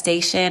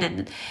manifestation,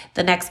 and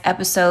the next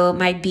episode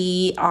might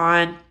be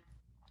on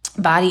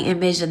body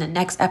image, and the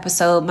next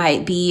episode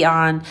might be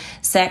on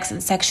sex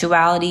and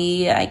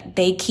sexuality. Like,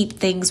 they keep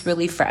things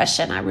really fresh,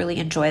 and I really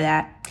enjoy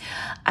that.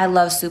 I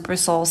love Super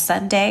Soul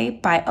Sunday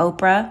by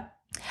Oprah.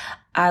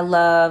 I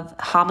love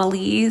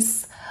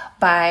Homilies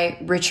by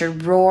Richard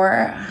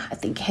Rohr. I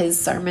think his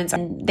sermons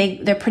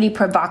they're pretty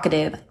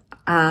provocative.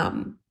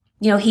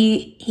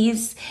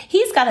 He's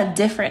got a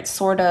different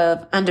sort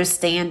of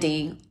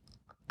understanding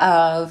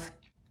of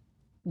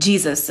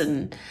Jesus,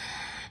 and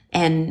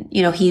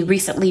he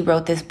recently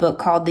wrote this book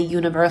called The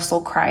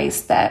Universal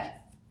Christ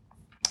that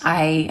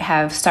I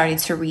have started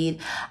to read.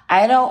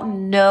 I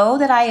don't know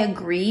that I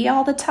agree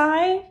all the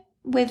time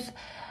with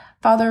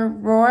Father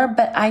Rohr,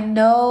 but I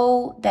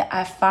know that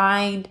I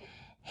find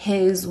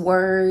his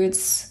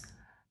words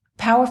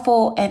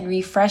powerful and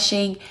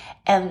refreshing.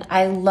 And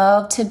I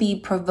love to be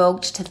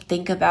provoked to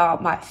think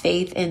about my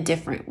faith in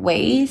different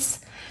ways,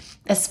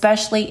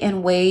 especially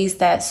in ways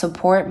that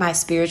support my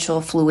spiritual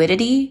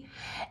fluidity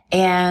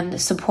and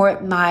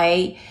support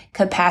my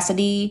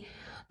capacity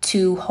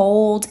to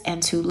hold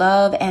and to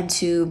love and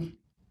to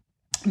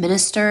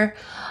minister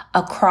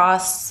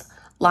across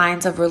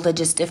lines of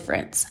religious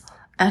difference.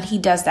 And he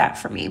does that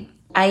for me.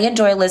 I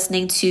enjoy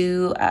listening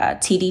to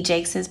T.D.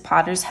 Jakes'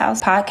 Potter's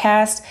House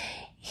podcast.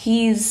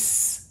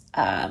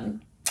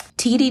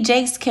 T.D.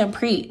 Jakes can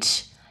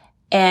preach.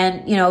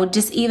 And,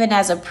 just even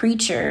as a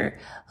preacher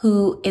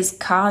who is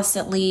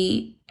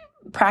constantly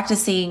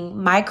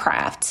practicing my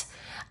craft,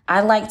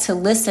 I like to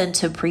listen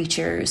to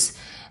preachers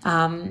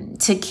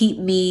to keep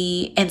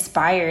me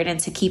inspired and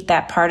to keep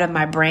that part of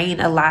my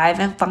brain alive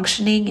and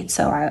functioning. And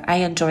so I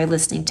enjoy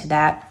listening to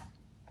that.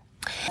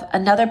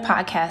 Another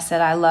podcast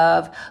that I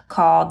love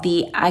called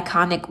the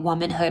Iconic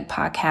Womanhood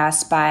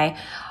podcast by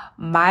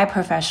my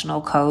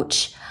professional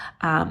coach,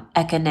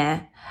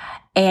 Ekene.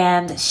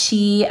 And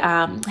she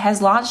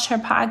has launched her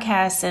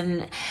podcast,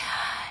 and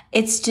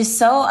it's just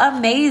so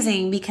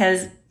amazing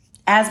because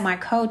as my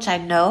coach, I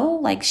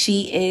know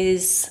she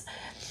is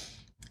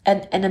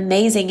an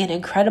amazing and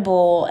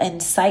incredible,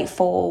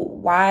 insightful,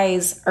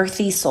 wise,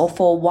 earthy,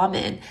 soulful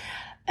woman.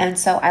 And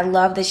so I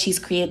love that she's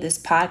created this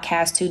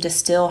podcast to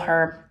distill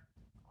her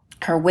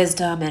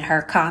wisdom and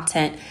her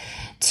content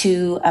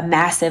to a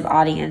massive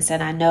audience.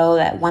 And I know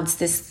that once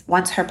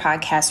her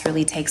podcast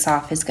really takes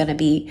off, it's going to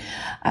be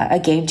a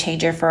game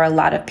changer for a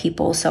lot of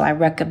people. So I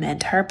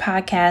recommend her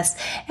podcast,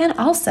 and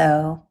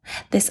also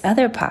this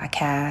other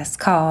podcast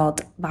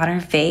called Modern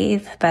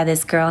Faith by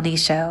this girl,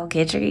 Nisho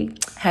Guidry.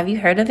 Have you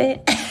heard of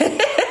it?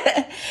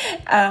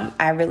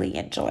 I really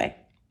enjoy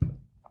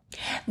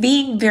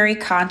being very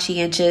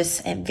conscientious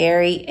and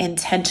very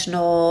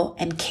intentional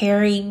and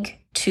caring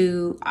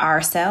to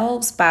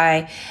ourselves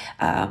by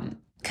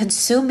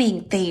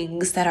consuming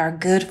things that are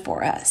good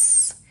for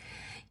us.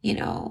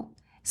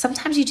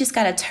 Sometimes you just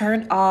got to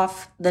turn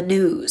off the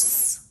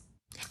news.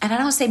 And I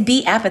don't say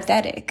be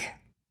apathetic.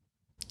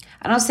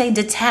 I don't say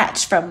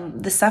detach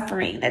from the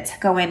suffering that's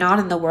going on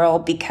in the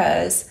world,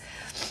 because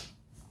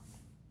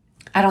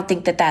I don't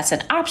think that that's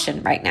an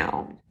option right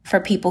now for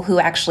people who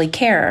actually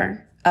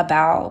care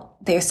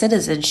about their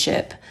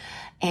citizenship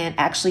and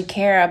actually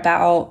care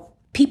about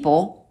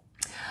people.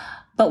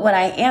 But what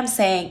I am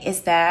saying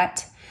is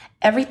that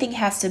everything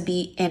has to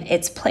be in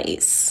its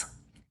place.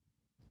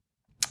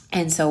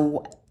 And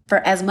so for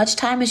as much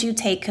time as you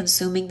take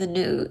consuming the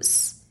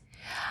news,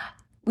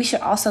 we should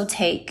also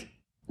take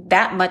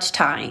that much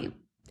time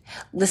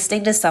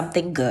listening to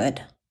something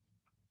good.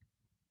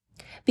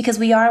 Because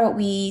we are what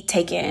we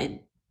take in,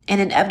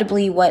 and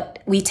inevitably what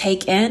we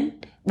take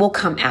in will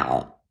come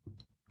out.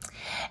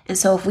 And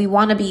so if we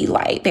want to be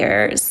light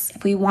bearers,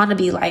 if we want to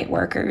be light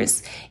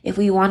workers, if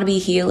we want to be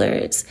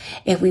healers,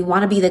 if we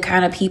want to be the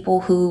kind of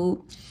people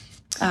who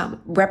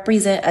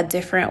represent a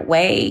different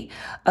way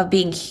of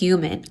being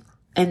human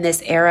in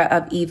this era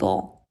of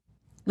evil,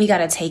 we got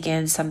to take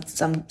in some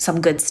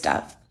good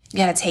stuff. We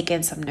got to take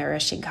in some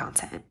nourishing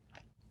content.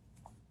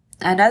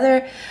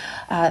 Another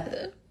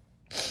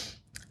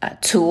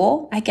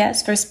tool, I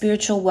guess, for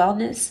spiritual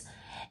wellness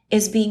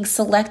is being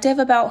selective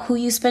about who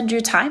you spend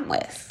your time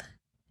with.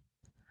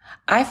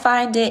 I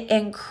find it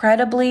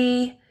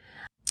incredibly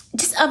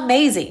just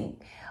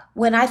amazing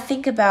when I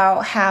think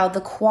about how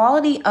the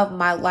quality of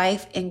my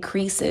life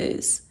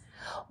increases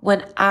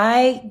when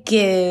I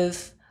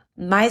give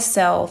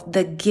myself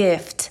the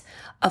gift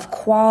of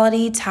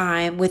quality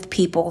time with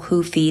people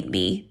who feed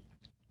me.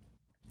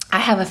 I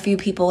have a few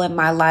people in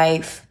my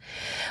life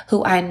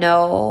who I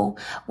know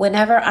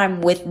whenever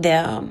I'm with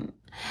them,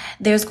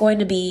 there's going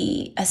to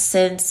be a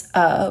sense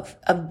of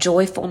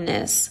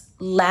joyfulness,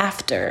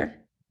 laughter.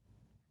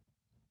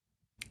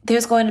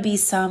 There's going to be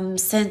some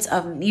sense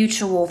of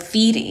mutual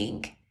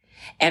feeding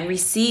and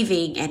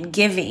receiving and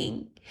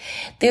giving.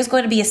 There's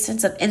going to be a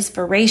sense of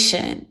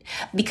inspiration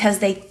because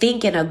they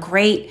think in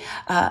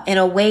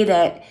a way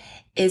that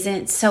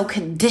isn't so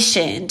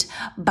conditioned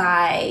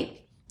by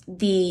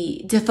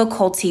the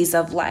difficulties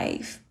of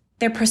life.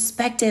 Their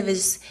perspective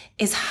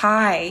is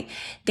high.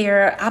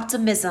 Their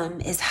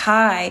optimism is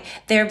high.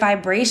 Their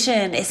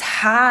vibration is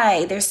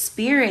high. Their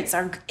spirits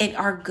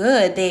are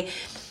good.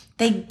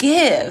 They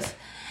give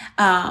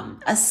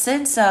a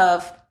sense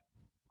of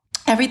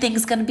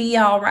everything's going to be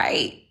all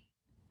right.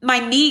 My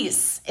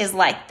niece is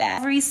like that.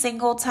 Every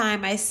single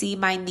time I see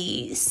my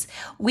niece,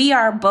 we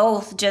are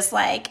both just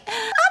like,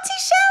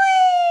 Auntie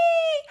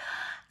Shelly,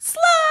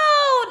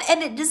 Sloan.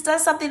 And it just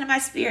does something to my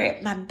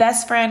spirit. My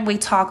best friend, we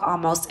talk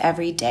almost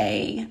every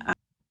day.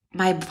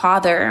 My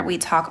father, we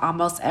talk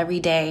almost every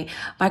day.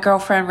 My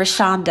girlfriend,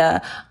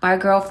 Rashonda, my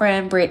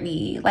girlfriend,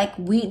 Brittany.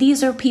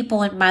 These are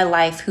people in my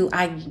life who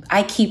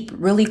I keep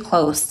really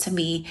close to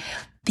me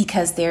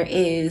because there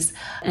is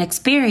an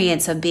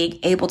experience of being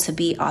able to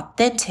be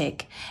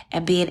authentic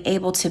and being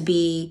able to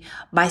be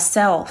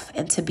myself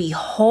and to be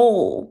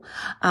whole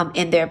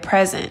in their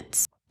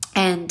presence.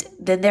 And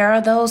then there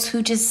are those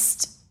who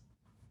just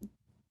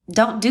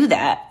don't do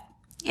that.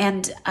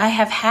 And I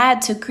have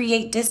had to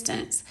create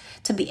distance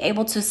to be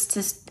able to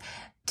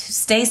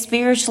stay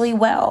spiritually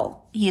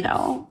well,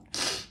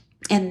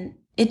 and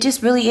it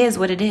just really is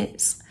what it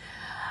is.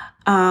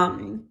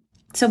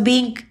 So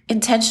being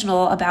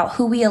intentional about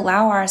who we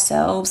allow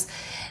ourselves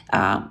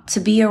to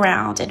be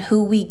around and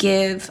who we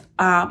give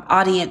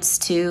audience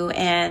to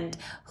and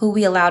who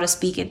we allow to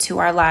speak into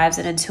our lives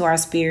and into our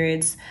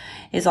spirits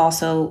is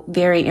also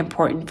very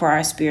important for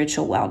our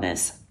spiritual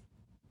wellness.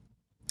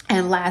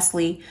 And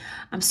lastly,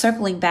 I'm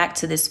circling back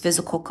to this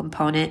physical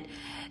component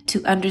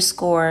to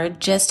underscore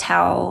just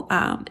how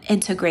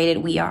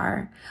integrated we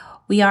are.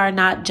 We are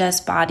not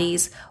just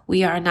bodies.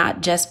 We are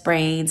not just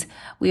brains.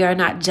 We are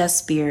not just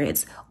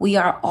spirits. We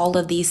are all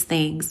of these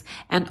things,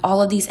 and all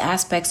of these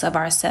aspects of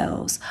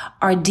ourselves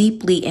are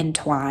deeply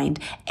entwined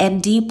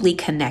and deeply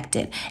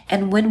connected.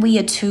 And when we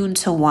attune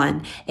to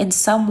one in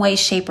some way,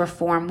 shape, or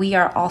form, we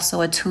are also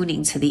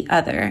attuning to the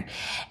other.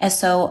 And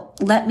so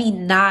let me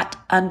not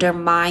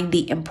undermine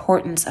the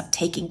importance of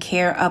taking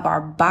care of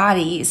our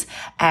bodies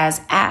as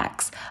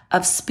acts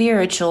of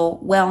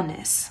spiritual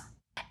wellness,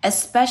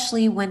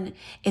 especially when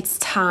it's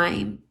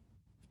time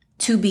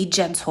to be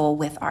gentle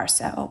with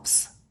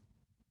ourselves.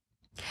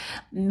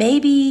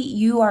 Maybe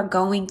you are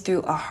going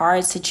through a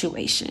hard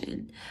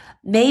situation.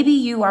 Maybe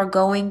you are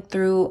going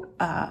through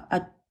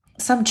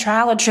some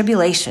trial or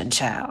tribulation,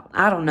 child.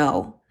 I don't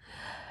know.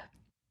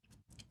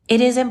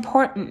 It is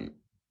important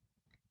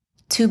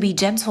to be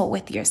gentle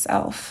with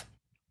yourself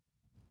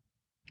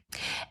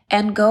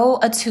and go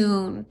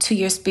attune to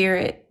your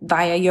spirit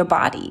via your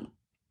body.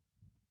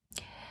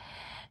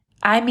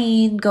 I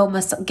mean, go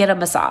get a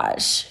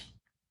massage.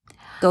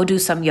 Go do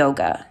some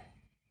yoga.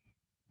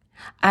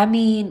 I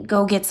mean,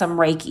 go get some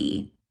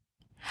Reiki.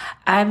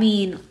 I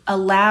mean,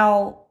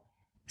 allow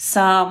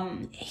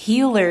some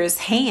healer's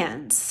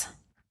hands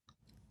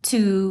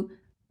to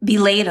be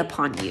laid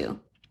upon you.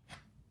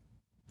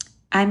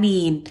 I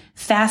mean,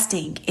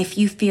 fasting if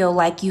you feel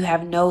like you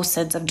have no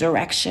sense of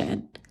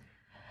direction.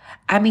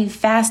 I mean,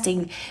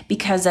 fasting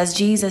because, as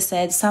Jesus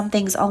said, some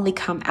things only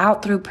come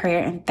out through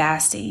prayer and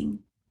fasting.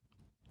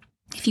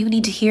 If you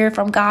need to hear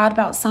from God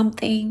about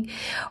something,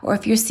 or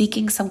if you're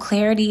seeking some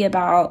clarity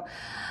about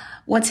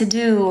what to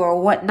do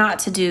or what not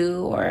to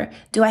do, or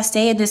do I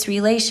stay in this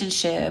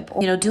relationship?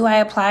 Or, do I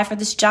apply for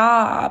this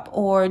job?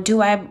 Or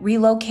do I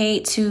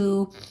relocate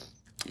to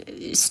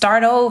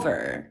start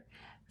over?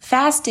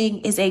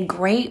 Fasting is a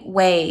great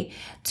way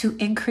to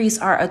increase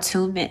our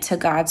attunement to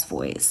God's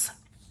voice.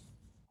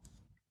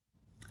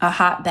 A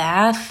hot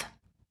bath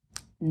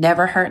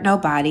never hurt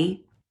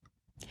nobody.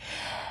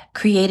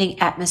 Creating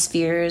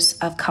atmospheres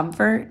of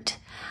comfort.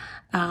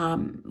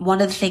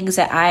 One of the things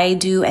that I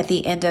do at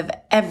the end of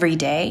every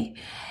day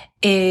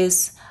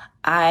is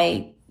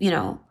I,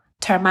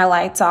 turn my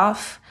lights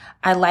off.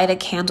 I light a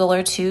candle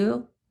or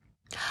two.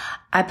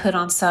 I put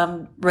on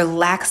some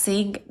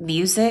relaxing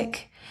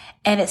music,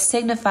 and it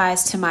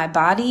signifies to my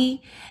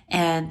body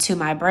and to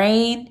my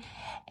brain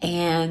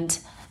and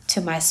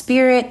to my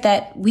spirit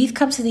that we've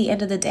come to the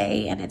end of the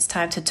day and it's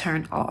time to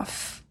turn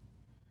off.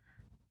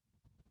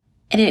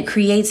 And it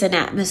creates an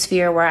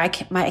atmosphere where I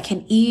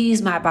can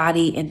ease my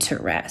body into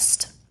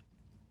rest.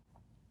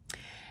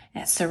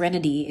 That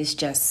serenity is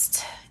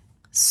just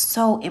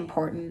so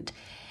important.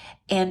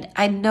 And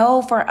I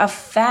know for a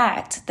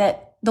fact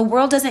that the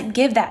world doesn't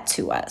give that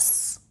to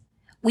us.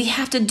 We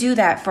have to do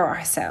that for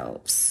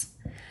ourselves.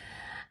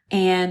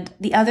 And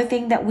the other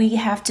thing that we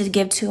have to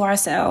give to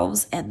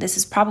ourselves, and this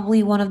is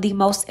probably one of the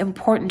most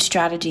important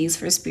strategies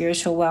for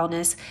spiritual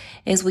wellness,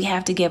 is we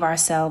have to give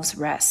ourselves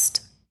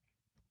rest.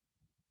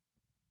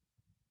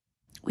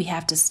 We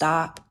have to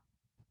stop.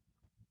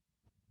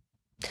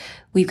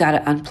 We've got to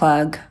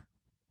unplug.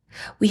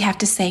 We have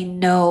to say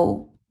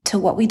no to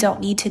what we don't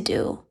need to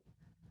do.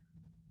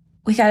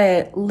 We got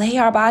to lay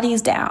our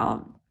bodies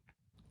down.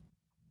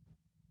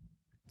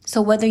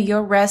 So whether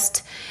your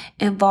rest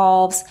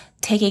involves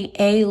taking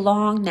a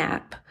long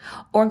nap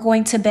or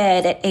going to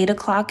bed at 8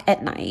 o'clock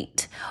at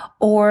night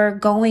or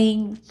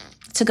going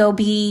to go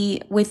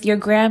be with your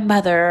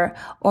grandmother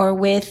or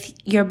with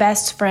your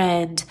best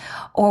friend,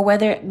 or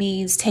whether it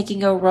means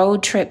taking a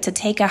road trip to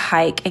take a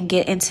hike and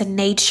get into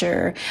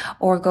nature,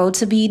 or go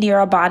to be near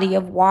a body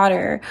of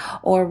water,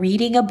 or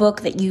reading a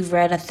book that you've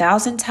read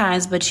 1,000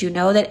 times, but you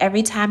know that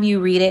every time you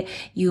read it,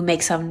 you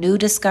make some new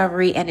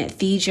discovery and it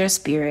feeds your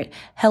spirit.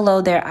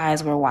 Hello there,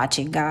 eyes were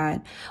watching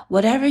God.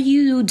 Whatever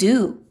you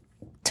do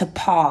to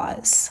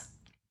pause,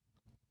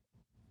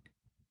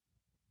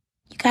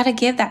 you got to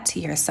give that to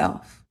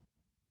yourself.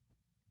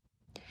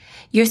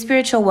 Your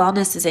spiritual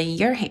wellness is in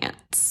your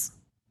hands.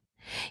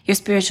 Your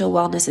spiritual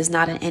wellness is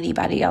not in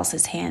anybody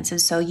else's hands.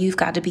 And so you've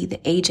got to be the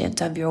agent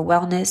of your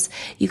wellness.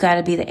 You've got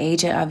to be the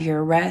agent of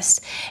your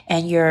rest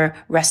and your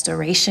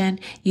restoration.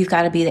 You've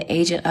got to be the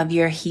agent of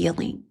your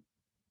healing.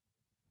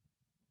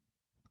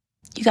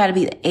 You got to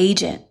be the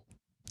agent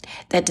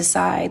that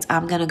decides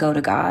I'm going to go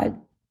to God.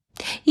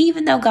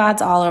 Even though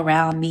God's all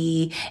around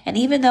me, and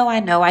even though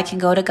I know I can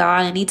go to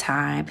God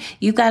anytime,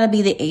 you've got to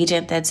be the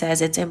agent that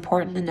says it's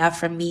important enough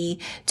for me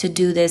to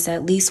do this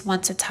at least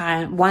one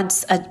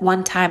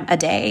time a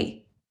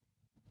day,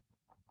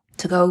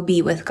 to go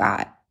be with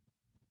God.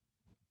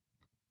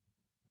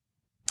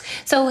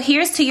 So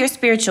here's to your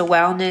spiritual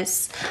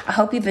wellness. I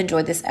hope you've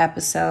enjoyed this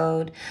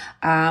episode.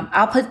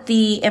 I'll put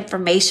the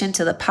information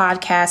to the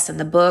podcast and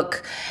the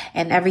book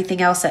and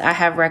everything else that I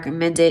have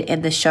recommended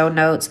in the show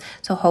notes.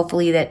 So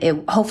hopefully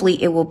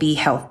it will be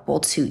helpful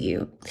to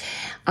you.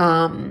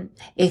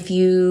 If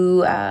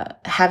you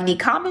have any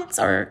comments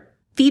or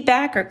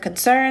feedback or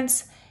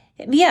concerns,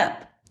 hit me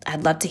up.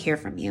 I'd love to hear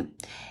from you.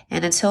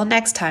 And until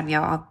next time,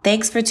 y'all,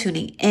 thanks for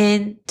tuning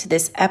in to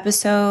this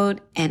episode.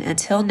 And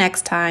until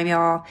next time,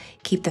 y'all,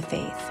 keep the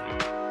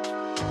faith.